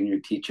himself a junior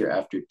teacher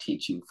after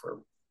teaching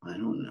for, I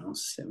don't know,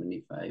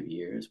 75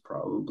 years,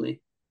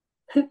 probably.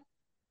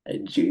 A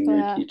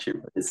junior Wow. teacher,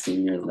 but a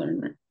senior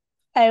learner.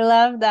 I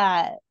love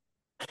that.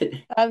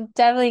 I'm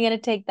definitely gonna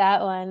take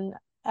that one.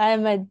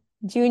 I'm a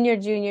junior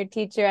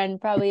teacher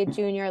and probably a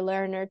junior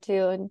learner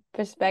too in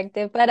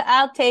perspective, but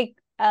I'll take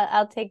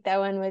that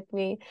one with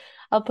me.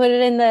 I'll put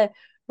it in the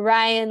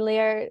Ryan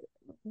Leier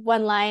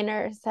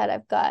one-liners that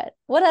I've got.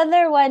 What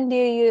other one do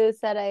you use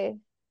that I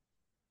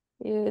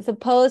use? The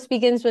pose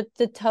begins with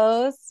the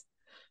toes.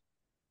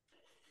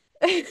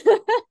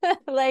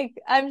 Like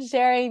I'm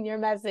sharing your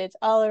message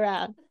all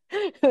around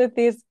with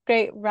these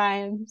great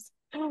rhymes.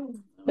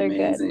 They're good.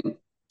 Amazing.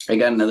 I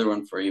got another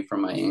one for you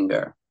from my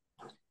Iyengar.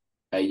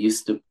 I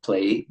used to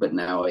play, but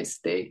now I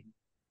stay.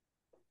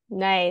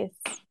 Nice.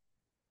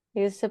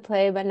 Used to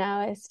play, but now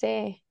I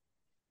stay.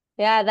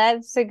 Yeah,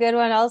 that's a good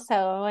one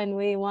also when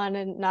we want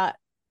to not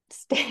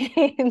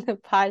stay in the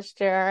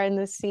posture or in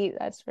the seat,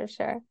 that's for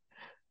sure.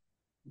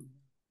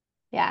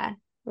 Yeah,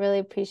 really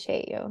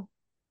appreciate you.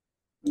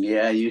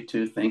 Yeah, you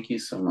too. Thank you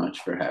so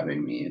much for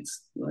having me.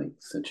 It's like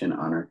such an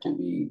honor to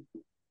be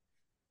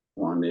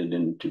wanted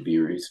and to be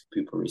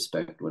people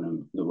respect what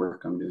I'm the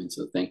work I'm doing.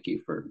 So thank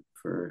you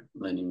for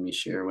letting me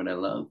share what I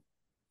love.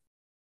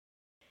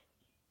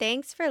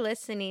 Thanks for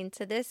listening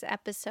to this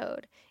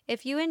episode.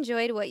 If you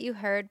enjoyed what you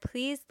heard,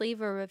 please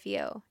leave a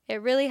review.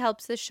 It really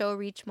helps the show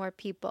reach more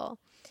people.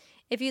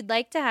 If you'd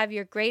like to have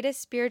your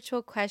greatest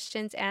spiritual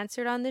questions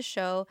answered on the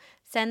show,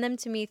 send them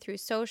to me through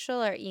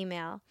social or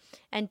email.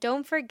 And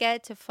don't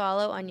forget to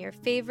follow on your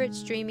favorite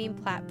streaming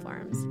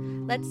platforms.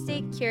 Let's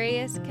stay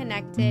curious,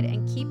 connected,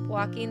 and keep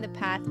walking the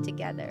path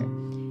together.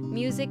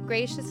 Music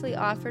graciously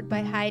offered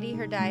by Heidi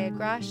Herdaya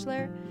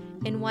Groschler.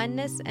 In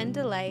oneness and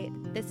delight,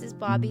 this is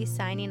Bobby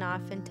signing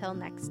off until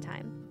next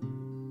time.